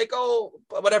 you know, like, oh,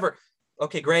 whatever.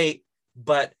 Okay, great.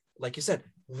 But like you said,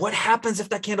 what happens if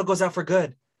that candle goes out for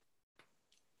good?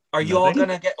 Are you all going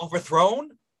to get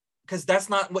overthrown? Because that's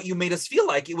not what you made us feel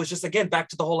like. It was just, again, back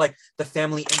to the whole, like, the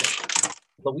family image.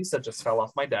 Louisa just fell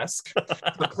off my desk.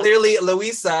 So clearly,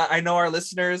 Louisa, I know our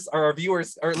listeners, or our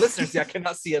viewers, or listeners, yeah,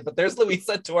 cannot see it, but there's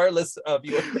Louisa to our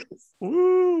viewers.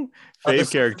 Woo!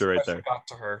 Fave character right there. Got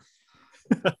to her.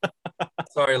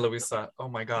 Sorry, Louisa. Oh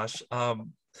my gosh.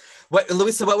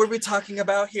 Louisa, what were we talking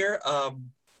about here?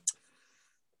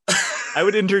 I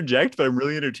would interject, but I'm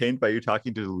really entertained by you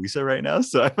talking to Louisa right now,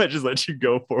 so I might just let you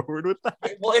go forward with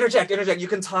that. Well, interject. You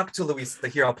can talk to Louisa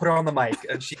here. I'll put her on the mic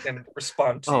and she can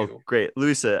respond to you. Great.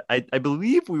 Louisa, I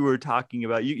believe we were talking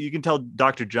about, you can tell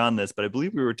Dr. John this, but I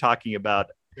believe we were talking about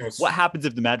what happens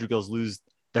if the Madrigals lose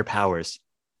their powers.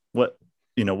 What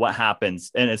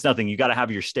happens? And it's nothing. You got to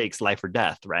have your stakes, life or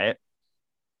death, right?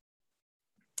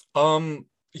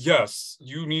 Yes,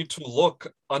 you need to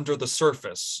look under the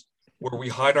surface where we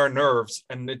hide our nerves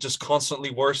and it just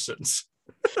constantly worsens.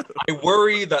 I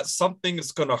worry that something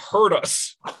is going to hurt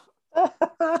us.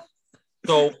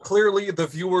 So clearly the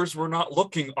viewers were not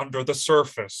looking under the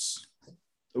surface.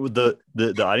 The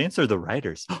audience or the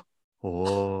writers?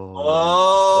 Oh,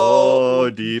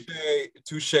 deep.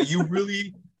 Touche. You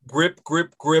really grip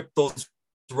those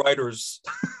writers.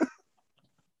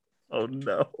 Oh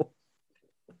no.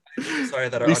 Sorry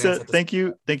that our Lisa, thank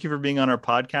you for being on our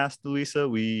podcast, Louisa.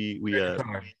 We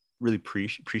really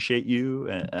appreciate you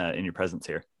and your presence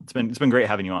here. It's been great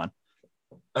having you on.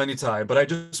 Anytime, but I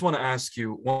just want to ask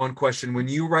you one question. When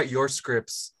you write your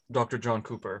scripts, Dr. John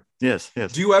Cooper, yes,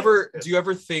 do you ever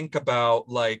think about,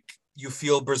 like, you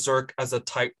feel berserk as a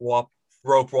tightrope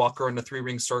walker in the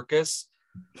 3-ring circus,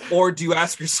 or do you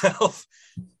ask yourself,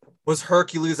 was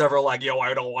Hercules ever like, yo,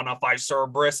 I don't want to fight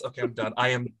Cerberus? Okay, I'm done. I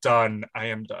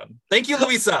am done. Thank you,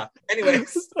 Louisa.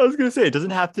 Anyways. I was going to say, it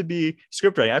doesn't have to be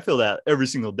script writing. I feel that every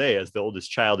single day as the oldest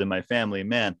child in my family.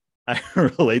 Man, I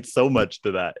relate so much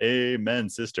to that. Amen,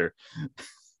 sister.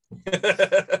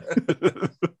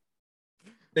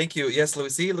 Thank you. Yes,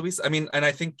 Louisa. I mean, and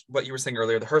I think what you were saying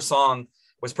earlier, her song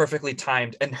was perfectly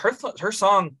timed. And her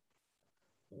song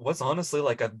was honestly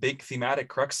like a big thematic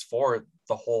crux for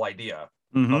the whole idea.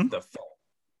 Mm-hmm. Of the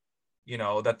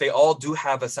film, that they all do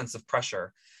have a sense of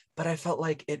pressure, but I felt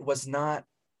like it was not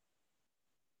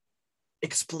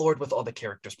explored with all the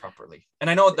characters properly. And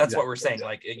I know that's what we're saying,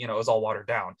 like, it was all watered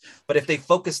down, but if they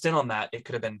focused in on that, it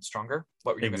could have been stronger.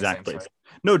 What were you going to say?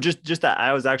 No, just that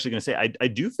I was actually going to say, I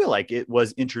do feel like it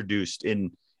was introduced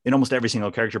in almost every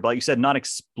single character, but like you said, not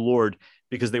explored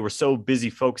because they were so busy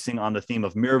focusing on the theme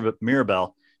of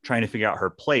Mirabelle trying to figure out her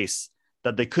place,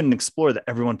 that they couldn't explore that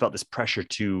everyone felt this pressure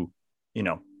to,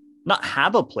 not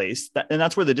have a place. And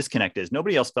that's where the disconnect is.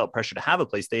 Nobody else felt pressure to have a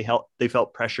place. They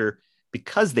felt pressure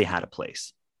because they had a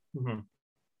place. Mm-hmm.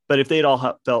 But if they'd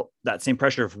all felt that same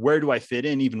pressure of where do I fit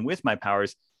in, even with my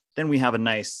powers, then we have a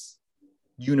nice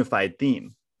unified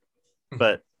theme. Mm-hmm.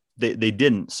 But they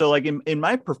didn't. So like in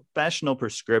my professional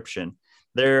prescription,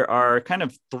 there are kind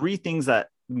of 3 things that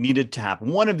needed to happen.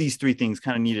 One of these 3 things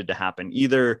kind of needed to happen.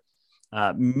 Either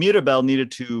Mirabelle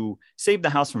needed to save the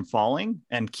house from falling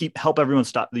and help everyone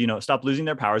stop losing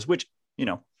their powers, which,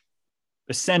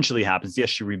 essentially happens. Yes,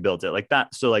 she rebuilds it like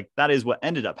that. So like that is what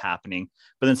ended up happening.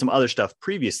 But then some other stuff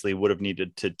previously would have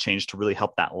needed to change to really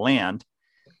help that land.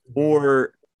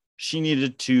 Or she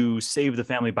needed to save the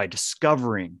family by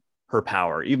discovering her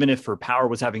power, even if her power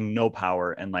was having no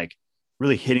power, and like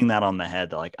really hitting that on the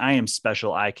head that like, I am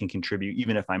special. I can contribute,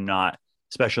 even if I'm not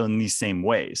special in these same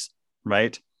ways.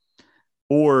 Right.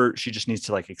 Or she just needs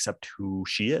to like accept who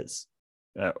she is.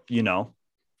 So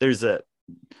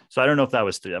I don't know if that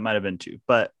was 3, that might've been 2,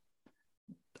 but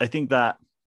I think that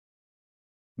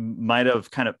might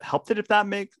have kind of helped it. If that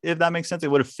makes sense,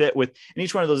 it would have fit with, and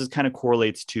each one of those kind of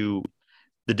correlates to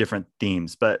the different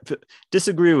themes, but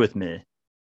disagree with me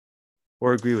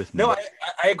or agree with me. No,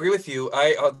 I agree with you.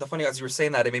 The funny, as you were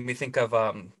saying that, it made me think of,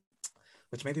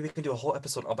 which maybe we can do a whole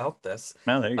episode about this.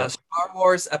 Oh, there you go. Star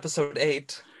Wars Episode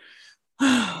 8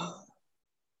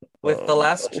 with The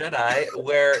Last Jedi,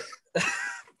 where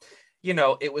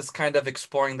it was kind of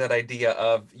exploring that idea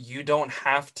of you don't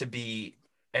have to be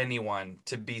anyone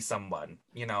to be someone,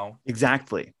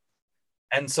 Exactly.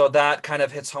 And so that kind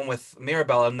of hits home with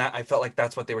Mirabelle, and that I felt like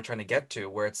that's what they were trying to get to,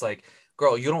 where it's like,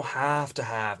 girl, you don't have to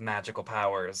have magical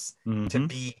powers to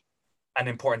be an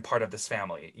important part of this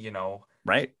family,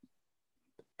 Right.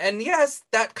 And yes,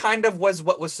 that kind of was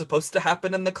what was supposed to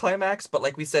happen in the climax, but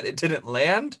like we said, it didn't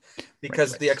land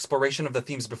because the exploration of the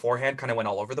themes beforehand kind of went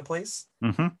all over the place.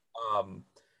 Mm-hmm.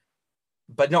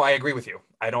 But no, I agree with you.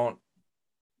 I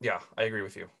agree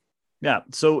with you. Yeah.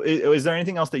 So is there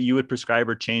anything else that you would prescribe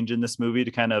or change in this movie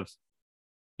to kind of,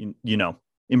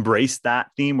 embrace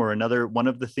that theme or another one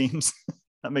of the themes?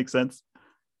 That makes sense.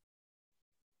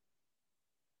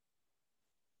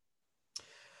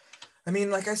 I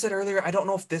mean, like I said earlier, I don't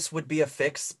know if this would be a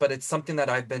fix, but it's something that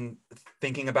I've been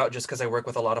thinking about just because I work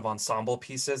with a lot of ensemble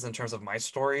pieces in terms of my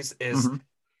stories is Mhm.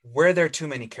 were there too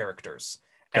many characters?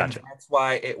 And Gotcha. that's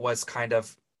why it was kind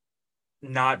of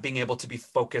not being able to be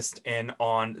focused in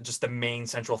on just the main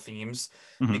central themes.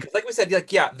 Mhm. Because like we said,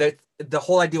 like, yeah, the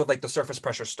whole idea with like the surface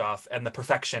pressure stuff and the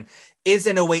perfection is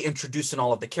in a way introduced in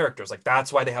all of the characters. Like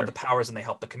that's why they have Sure. the powers and they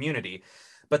help the community.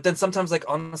 But then sometimes, like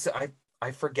honestly,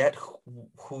 I forget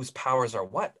whose powers are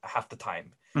what half the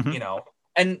time, you Mhm. know?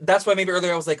 And that's why maybe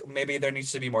earlier I was like, maybe there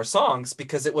needs to be more songs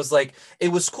because it was like, it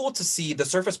was cool to see the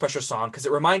surface pressure song because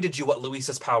it reminded you what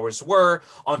Luisa's powers were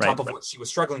on top Right. of what she was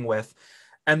struggling with.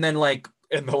 And then like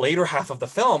in the later half of the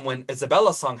film, when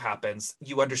Isabella's song happens,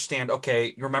 you understand,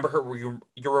 okay, you remember her,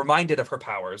 you're reminded of her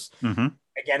powers Mhm.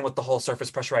 again with the whole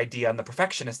surface pressure idea and the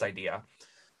perfectionist idea.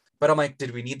 But I'm like, did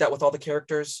we need that with all the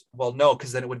characters? Well, no,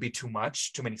 because then it would be too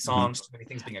much, too many Mhm. songs, too many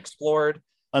things being explored.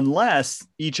 Unless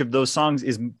each of those songs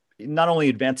is not only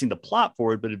advancing the plot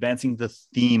forward, but advancing the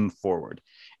theme forward.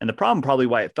 And the problem, probably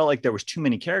why it felt like there was too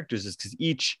many characters, is because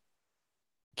each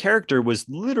character was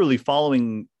literally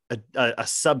following a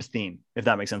sub theme, if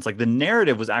that makes sense. Like the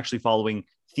narrative was actually following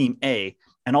theme A,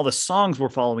 and all the songs were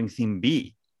following theme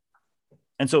B.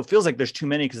 And so it feels like there's too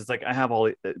many because it's like I have all,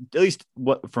 at least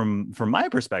what from my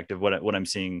perspective, what I'm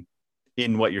seeing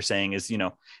in what you're saying is,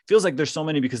 feels like there's so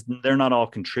many because they're not all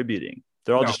contributing.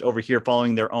 They're all No, just over here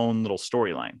following their own little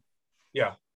storyline.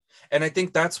 yeah. And I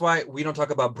think that's why we don't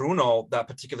talk about Bruno, that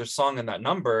particular song and that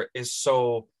number is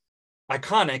so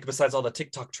iconic, besides all the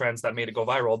TikTok trends that made it go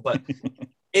viral, but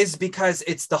is because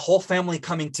it's the whole family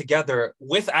coming together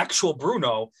with actual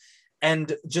Bruno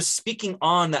and just speaking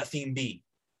on that theme B,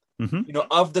 Mm-hmm.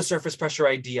 of the surface pressure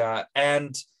idea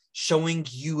and showing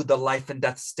you the life and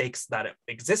death stakes that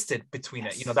existed between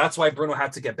it. Yes. That's why Bruno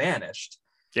had to get banished.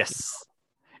 Yes.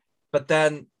 But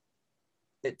then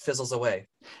it fizzles away.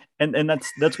 And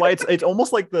that's why it's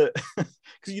almost like the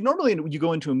because you normally you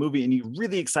go into a movie and you're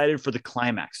really excited for the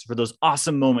climax, for those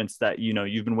awesome moments that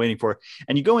you've been waiting for,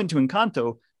 and you go into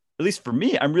Encanto. At least for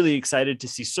me, I'm really excited to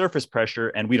see surface pressure,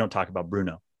 and we don't talk about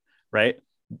Bruno, right?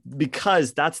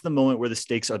 Because that's the moment where the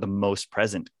stakes are the most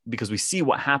present, because we see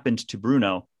what happened to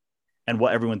Bruno and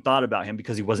what everyone thought about him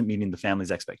because he wasn't meeting the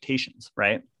family's expectations,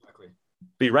 right? Exactly.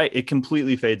 But you're right, it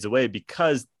completely fades away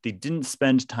because they didn't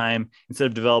spend time, instead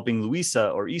of developing Luisa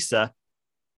or Isa,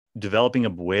 developing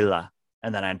Abuela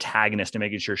and that antagonist and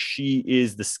making sure she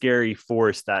is the scary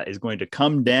force that is going to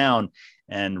come down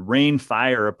and rain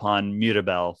fire upon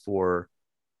Mirabel for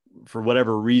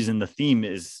whatever reason the theme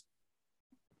is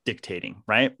dictating,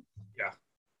 right? Yeah.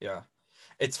 Yeah.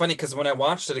 It's funny because when I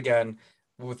watched it again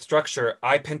with structure,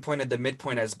 I pinpointed the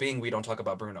midpoint as being we don't talk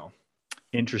about Bruno.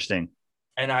 Interesting.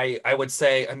 And I would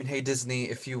say, I mean, hey, Disney,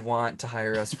 if you want to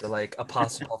hire us for like a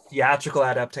possible theatrical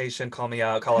adaptation, call me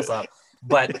out, call us up.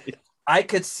 But I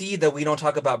could see that we don't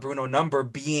talk about Bruno number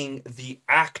being the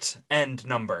act end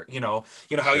number. How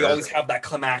you Sure. always have that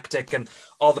climactic and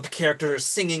all the characters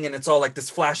singing and it's all like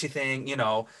this flashy thing.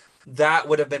 That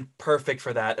would have been perfect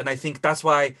for that. And I think that's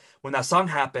why when that song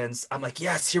happens, I'm like,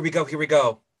 yes, here we go, here we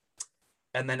go.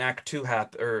 And then Act Two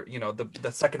or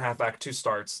the second half, Act Two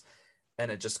starts, and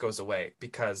it just goes away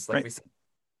because, like Right. we said,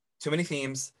 too many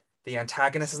themes. The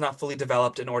antagonist is not fully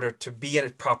developed in order to be a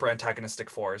proper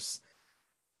antagonistic force,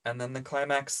 and then the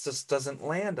climax just doesn't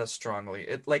land as strongly.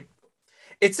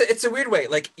 It's a weird way.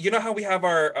 Like how we have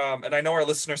our and I know our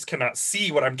listeners cannot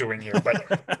see what I'm doing here,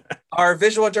 but our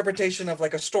visual interpretation of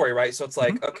like a story, right? So it's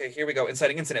like, okay, here we go,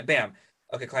 inciting incident, bam.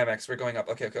 Okay, climax, we're going up.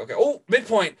 Okay, okay, okay. Oh,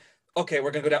 midpoint. Okay,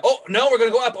 we're gonna go down. Oh no, we're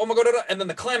gonna go up. Oh my god, and then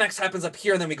the climax happens up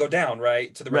here, and then we go down,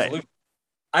 right, to the Right. resolution.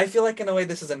 I feel like in a way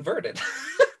this is inverted,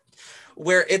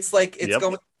 where it's like it's Yep.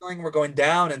 going, we're going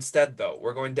down instead, though.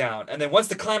 We're going down, and then once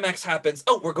the climax happens,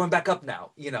 oh, we're going back up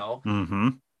now. Mm-hmm.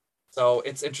 So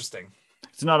it's interesting.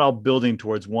 It's not all building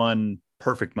towards one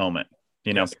perfect moment.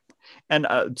 Yes. And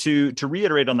to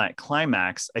reiterate on that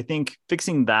climax, I think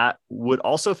fixing that would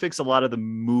also fix a lot of the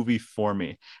movie for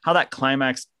me, how that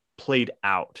climax played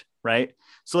out, right?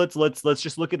 So let's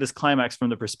just look at this climax from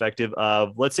the perspective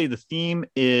of, let's say the theme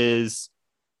is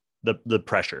the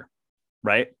pressure,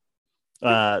 right?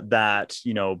 That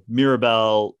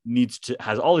Mirabel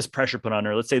has all this pressure put on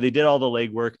her. Let's say they did all the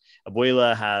legwork.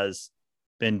 Abuela has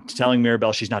been telling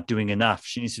Mirabel she's not doing enough.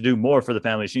 She needs to do more for the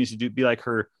family. She needs to be like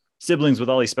her siblings with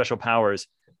all these special powers.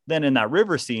 Then in that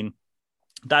river scene,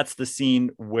 that's the scene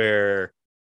where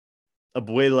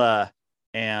Abuela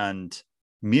and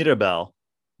Mirabel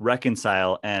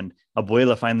reconcile, and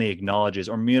Abuela finally acknowledges,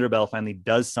 or Mirabel finally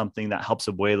does something that helps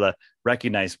Abuela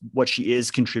recognize what she is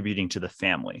contributing to the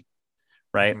family,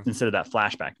 right? Mm-hmm. Instead of that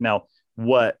flashback. Now,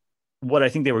 what what I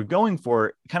think they were going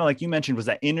for, kind of like you mentioned, was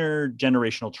that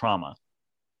intergenerational trauma,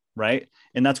 right?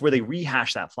 And that's where they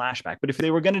rehash that flashback. But if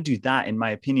they were going to do that, in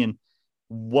my opinion,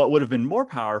 what would have been more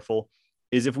powerful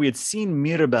is if we had seen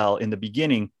Mirabel in the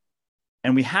beginning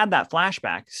and we had that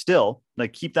flashback still,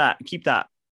 like keep that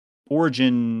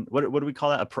origin. What do we call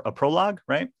that? A prologue,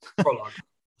 right? Prologue.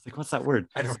 It's like, what's that word?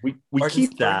 I don't. We Origin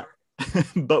keep that,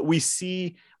 but we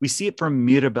see it from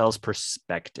Mirabel's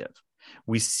perspective.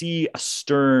 We see a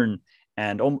stern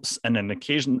and almost and an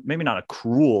occasion, maybe not a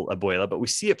cruel abuela, but we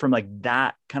see it from like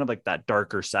that kind of like that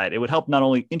darker side. It would help not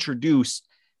only introduce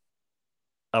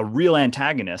a real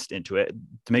antagonist into it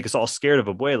to make us all scared of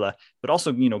abuela, but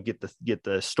also, you know, get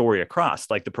the story across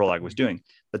like the prologue was doing.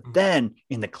 But then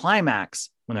in the climax,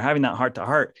 when they're having that heart to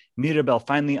heart, Mirabel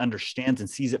finally understands and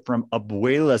sees it from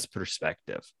abuela's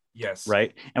perspective. Yes.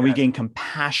 Right. And we gain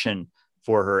compassion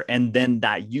for her. And then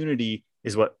that unity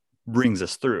is what brings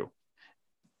us through.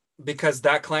 Because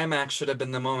that climax should have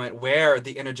been the moment where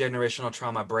the intergenerational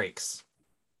trauma breaks.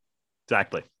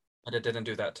 Exactly. And it didn't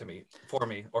do that for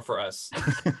me or for us.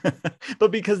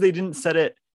 But because they didn't set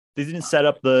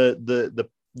up the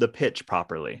pitch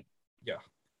properly. Yeah.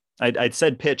 I'd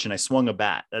said pitch and I swung a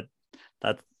bat.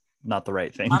 That's not the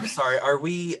right thing. I'm sorry. Are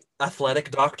we athletic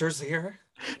doctors here?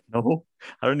 No,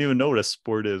 I don't even know what a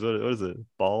sport is. What is it?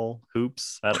 Ball,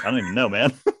 hoops? I don't even know,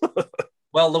 man.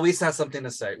 Well, Luis has something to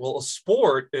say. Well, a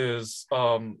sport is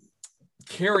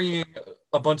carrying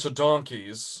a bunch of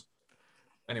donkeys.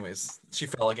 Anyways, she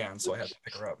fell again, so I had to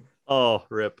pick her up. Oh,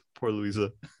 rip. Poor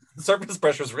Louisa. The surface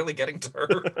pressure is really getting to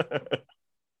her.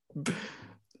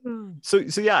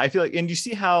 So yeah, I feel like, and you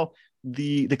see how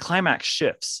the climax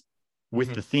shifts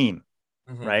with the theme,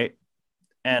 right?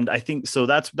 And I think so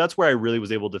that's where I really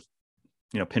was able to,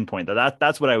 you know, pinpoint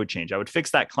that's what I would change. I would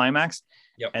fix that climax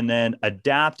and then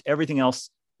adapt everything else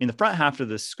in the front half of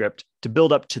the script to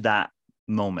build up to that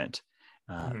moment.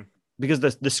 Because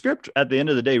the script at the end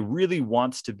of the day really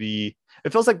wants to be,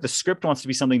 it feels like the script wants to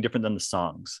be something different than the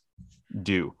songs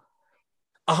do.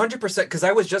 100%, because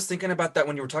I was just thinking about that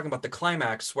when you were talking about the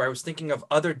climax, where I was thinking of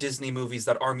other Disney movies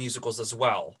that are musicals as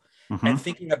well. And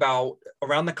thinking about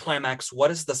around the climax,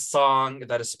 what is the song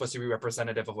that is supposed to be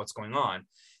representative of what's going on?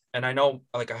 And I know,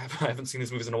 like, I haven't seen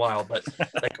these movies in a while, but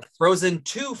like Frozen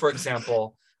 2, for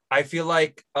example, I feel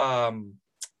like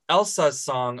Elsa's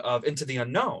song of Into the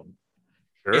Unknown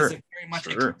is very much,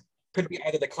 it could be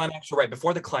either the climax or right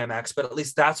before the climax, but at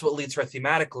least that's what leads her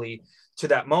thematically to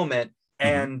that moment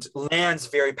and lands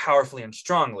very powerfully and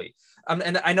strongly.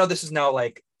 And I know this is now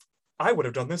like, I would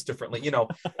have done this differently, you know,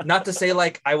 not to say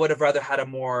like I would have rather had a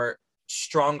more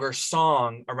stronger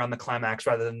song around the climax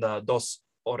rather than the Dos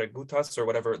Oregutas or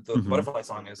whatever the butterfly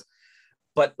song is.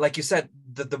 But like you said,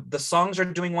 the songs are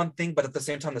doing one thing, but at the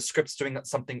same time, the script's doing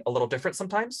something a little different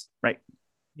sometimes. Right.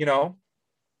 You know,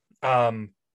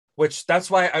 which that's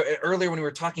why earlier when we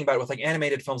were talking about it with like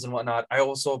animated films and whatnot, I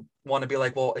also want to be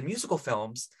like, well, in musical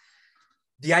films,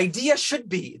 the idea should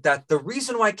be that the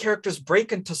reason why characters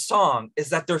break into song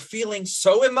is that they're feeling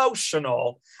so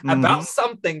emotional about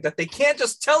something that they can't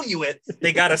just tell you it.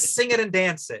 They got to sing it and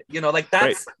dance it. You know, like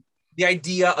that's the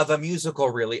idea of a musical,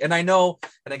 really. And I know,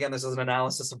 and again, this is an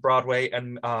analysis of Broadway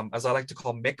and as I like to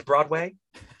call Mick Broadway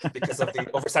because of the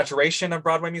oversaturation of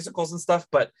Broadway musicals and stuff.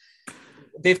 But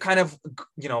they've kind of,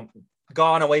 you know,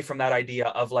 gone away from that idea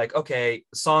of like, okay,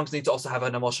 songs need to also have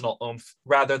an emotional oomph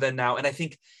rather than now. And I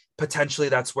think potentially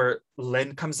that's where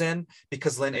Lin comes in,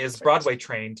 because Lin is Broadway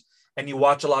trained, and you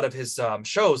watch a lot of his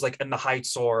shows like In the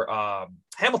Heights or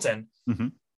Hamilton,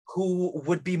 who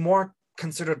would be more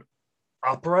considered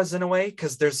operas in a way,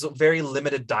 because there's very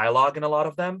limited dialogue in a lot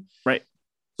of them. Right.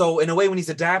 So in a way, when he's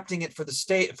adapting it for the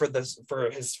state, for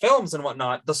his films and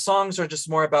whatnot, the songs are just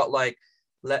more about like,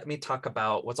 let me talk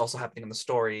about what's also happening in the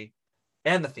story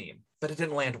and the theme. But it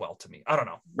didn't land well to me. I don't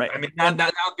know. Right. I mean, now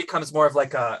it becomes more of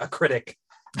like a critic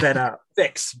than a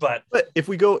fix. But if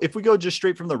we go just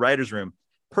straight from the writer's room,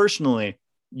 personally,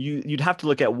 you'd have to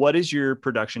look at what is your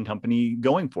production company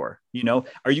going for. You know,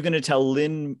 are you going to tell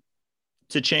Lin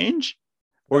to change,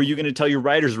 or are you going to tell your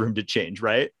writer's room to change?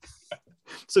 Right.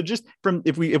 So just from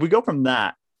if we go from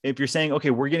that, if you're saying,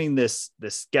 okay, we're getting this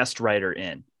guest writer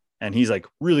in, and he's like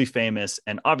really famous,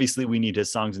 and obviously we need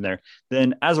his songs in there,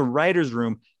 then as a writer's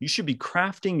room, you should be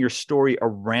crafting your story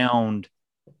around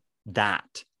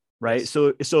that, right?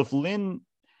 So if Lin,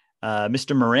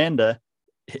 Mr. Miranda,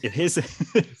 if his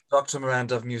Dr.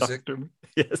 Miranda of music,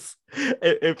 yes,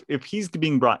 if he's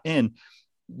being brought in,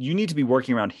 you need to be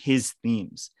working around his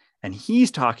themes, and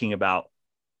he's talking about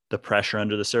the pressure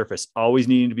under the surface, always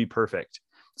needing to be perfect.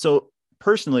 So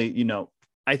personally, you know,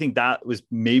 I think that was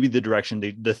maybe the direction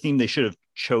the theme they should have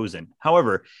chosen.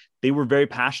 However, they were very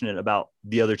passionate about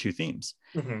the other two themes,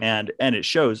 Mhm. and it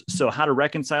shows. So how to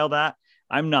reconcile that?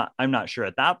 I'm not sure.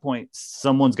 At that point,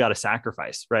 someone's got to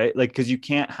sacrifice, right? Like, because you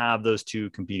can't have those two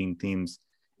competing themes.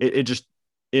 It just,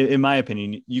 in my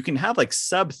opinion, you can have like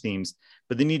sub themes,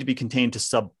 but they need to be contained to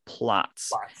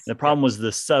subplots. Lots. And the problem was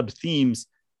the sub themes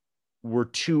were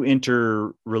too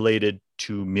interrelated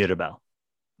to Mirabel,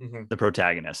 Mhm. the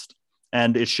protagonist.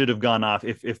 And it should have gone off.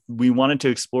 If we wanted to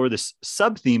explore this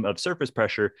sub theme of surface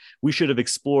pressure, we should have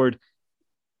explored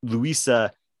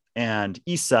Luisa and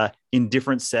Issa in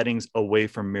different settings away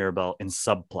from Mirabel in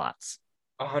subplots.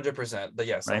 100%.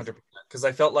 Yes, Right? 100%. Because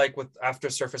I felt like with After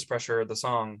Surface Pressure, the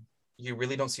song, you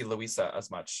really don't see Louisa as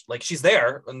much. Like she's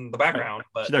there in the background,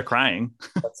 but They're crying.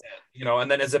 that's it. And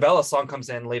then Isabella's song comes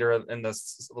in later in the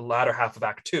latter half of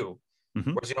Act 2,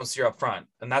 Mhm. whereas you don't see her up front.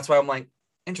 And that's why I'm like,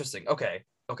 interesting. Okay.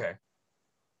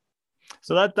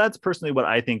 So that's personally what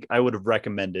I think I would have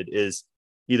recommended is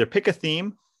either pick a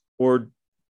theme or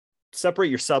separate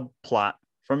your subplot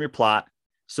from your plot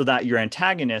so that your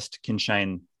antagonist can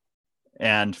shine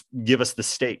and give us the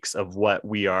stakes of what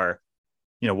we are,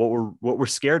 what we're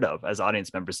scared of as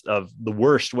audience members, of the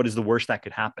worst. What is the worst that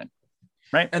could happen?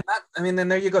 Right. And then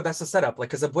there you go. That's the setup. Like,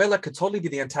 because Abuela could totally be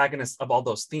the antagonist of all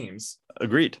those themes.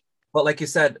 Agreed. But like you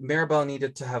said, Mirabel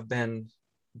needed to have been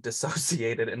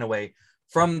dissociated in a way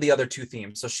from the other two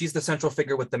themes. So she's the central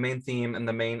figure with the main theme and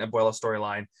the main Abuela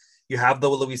storyline. You have the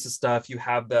Luisa stuff, you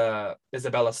have the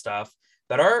Isabella stuff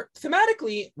that are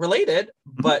thematically related,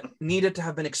 but needed to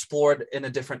have been explored in a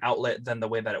different outlet than the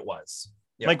way that it was.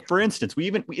 Yeah. Like, for instance,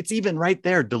 it's even right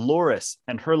there, Dolores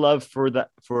and her love for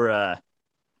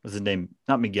what's his name?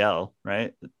 Not Miguel,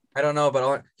 right? I don't know,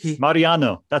 but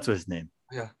Mariano. That's what his name.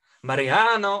 Yeah.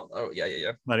 Mariano. Oh,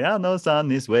 yeah. Mariano's on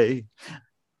his way.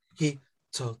 He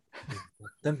told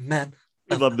the man.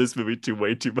 I love this movie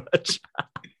way too much.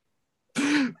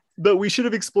 But we should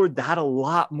have explored that a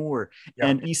lot more. Yeah.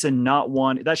 And Issa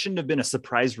that shouldn't have been a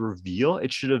surprise reveal.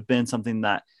 It should have been something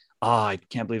that, I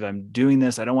can't believe I'm doing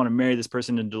this. I don't want to marry this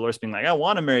person. And Dolores being like, I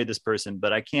want to marry this person,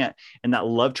 but I can't. And that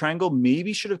love triangle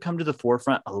maybe should have come to the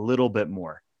forefront a little bit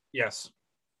more. Yes.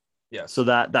 So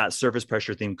that surface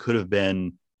pressure theme could have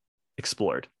been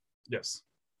explored. Yes.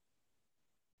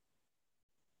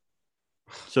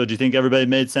 So do you think everybody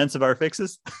made sense of our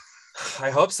fixes?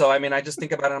 I hope so. I mean, I just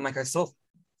think about it. I'm like, I still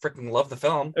freaking love the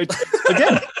film.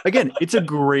 Again, it's a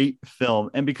great film.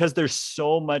 And because there's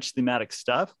so much thematic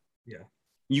stuff,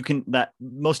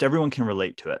 most everyone can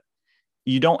relate to it.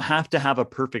 You don't have to have a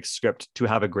perfect script to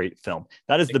have a great film.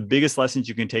 That is the biggest lessons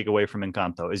you can take away from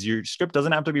Encanto, is your script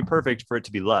doesn't have to be perfect for it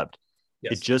to be loved.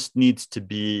 Yes. It just needs to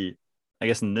be, I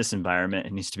guess in this environment,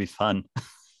 it needs to be fun.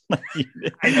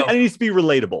 I know. And it needs to be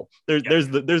relatable. There's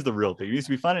the real thing. It needs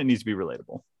to be fun. It needs to be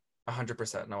relatable.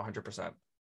 100%. No, 100%.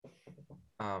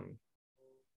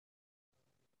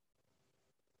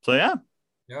 So yeah.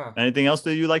 Anything else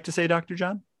that you'd like to say, Dr.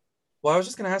 John? Well, I was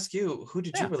just going to ask you, who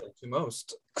did you relate to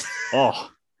most?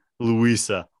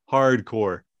 Luisa,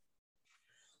 hardcore.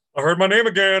 I heard my name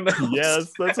again.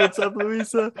 Yes, that's what's up,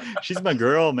 Luisa. She's my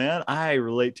girl, man. I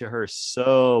relate to her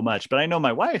so much, but I know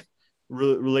my wife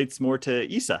relates more to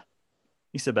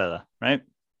Isabella, right?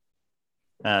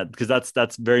 Because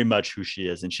that's very much who she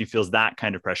is, and she feels that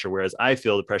kind of pressure, whereas I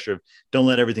feel the pressure of don't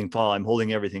let everything fall. I'm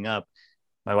holding everything up.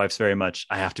 My wife's very much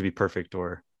I have to be perfect,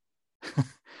 or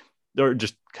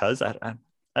just because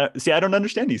I see, I don't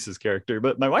understand Issa's character,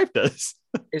 but my wife does.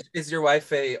 Is your wife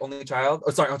a only child?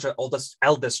 Oh, sorry,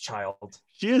 eldest child.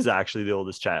 She is actually the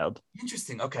oldest child.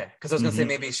 Interesting. Okay, because I was gonna say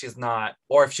maybe she's not,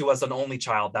 or if she was an only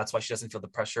child, that's why she doesn't feel the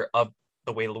pressure of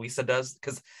the way Luisa does.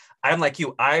 Because I'm like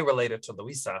you, I related to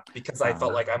Luisa because I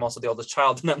felt like I'm also the oldest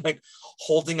child, and I'm like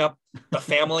holding up the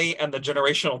family and the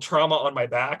generational trauma on my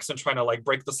backs and trying to like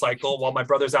break the cycle while my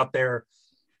brother's out there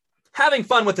having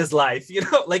fun with his life.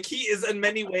 Like he in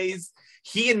many ways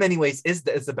is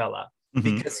the Isabella,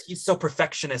 because he's so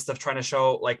perfectionist of trying to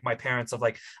show like my parents of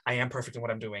like, I am perfect in what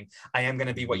I'm doing. I am going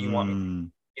to be what you want me.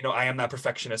 I am that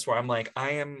perfectionist where I'm like,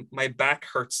 my back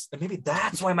hurts. And maybe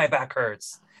that's why my back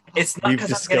hurts. It's not because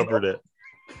I'm discovered it.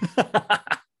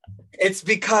 It's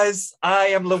because I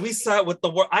am Luisa with the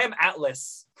world. I am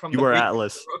Atlas from You are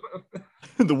Atlas.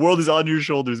 The world is on your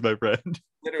shoulders, my friend.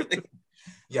 Literally.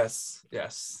 Yes.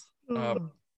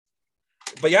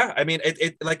 But yeah, I mean,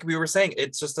 it like we were saying,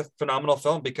 it's just a phenomenal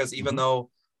film because even though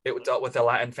it dealt with a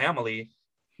Latin family,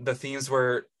 the themes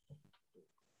were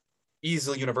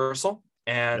easily universal,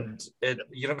 and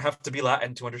you don't have to be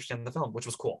Latin to understand the film, which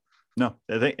was cool. No,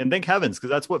 thank heavens, because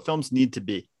that's what films need to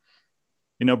be.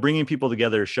 bringing people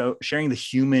together, sharing the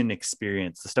human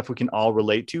experience, the stuff we can all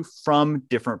relate to from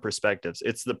different perspectives.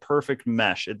 It's the perfect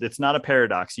mesh. It's not a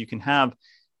paradox. You can have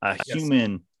a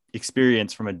human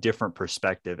experience from a different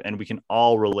perspective, and we can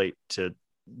all relate to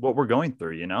what we're going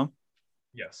through,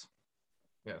 Yes.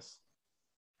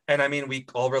 And I mean, we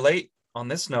all relate on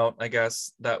this note, I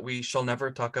guess, that we shall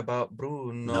never talk about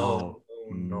Bruno.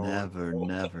 No, never.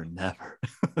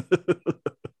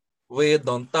 We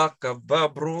don't talk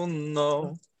about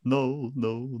Bruno.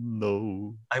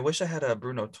 No. I wish I had a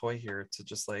Bruno toy here to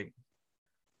just like.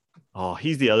 Oh,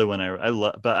 he's the other one I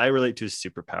love, but I relate to his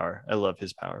superpower. I love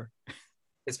his power.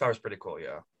 His power's pretty cool,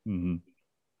 yeah. Mm-hmm.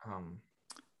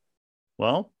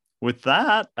 Well, with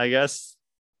that, I guess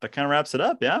that kind of wraps it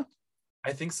up, yeah?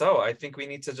 I think so. I think we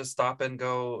need to just stop and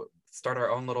go start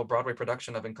our own little Broadway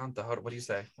production of Encanto. What do you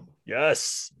say?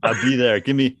 Yes, I'll be there.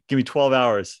 Give me 12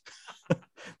 hours.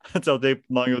 That's how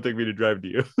long it will take me to drive to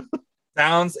you.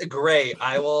 Sounds great.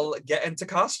 I will get into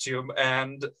costume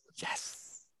and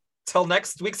till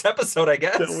next week's episode, I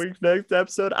guess. Till next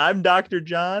episode. I'm Dr.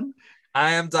 John.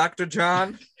 I am Dr.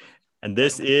 John. And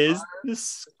this is the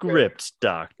Script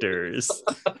Doctors.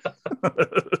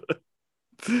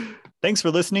 Thanks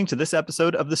for listening to this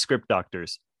episode of the Script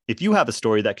Doctors. If you have a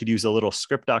story that could use a little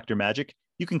Script Doctor magic,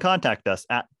 you can contact us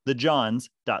at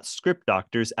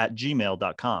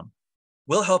thejohns.scriptdoctors@gmail.com.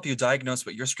 We'll help you diagnose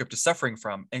what your script is suffering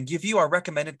from and give you our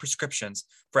recommended prescriptions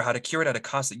for how to cure it at a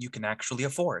cost that you can actually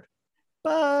afford.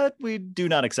 But we do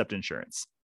not accept insurance.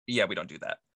 Yeah, we don't do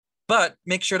that. But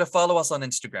make sure to follow us on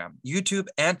Instagram, YouTube,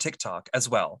 and TikTok as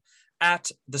well,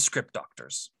 at The Script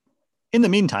Doctors. In the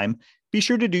meantime, be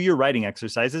sure to do your writing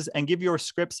exercises and give your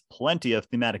scripts plenty of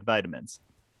thematic vitamins.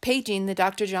 Paging the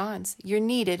Dr. Johns. You're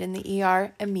needed in the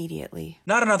ER immediately.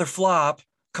 Not another flop.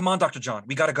 Come on, Dr. John,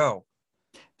 we gotta go.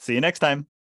 See you next time.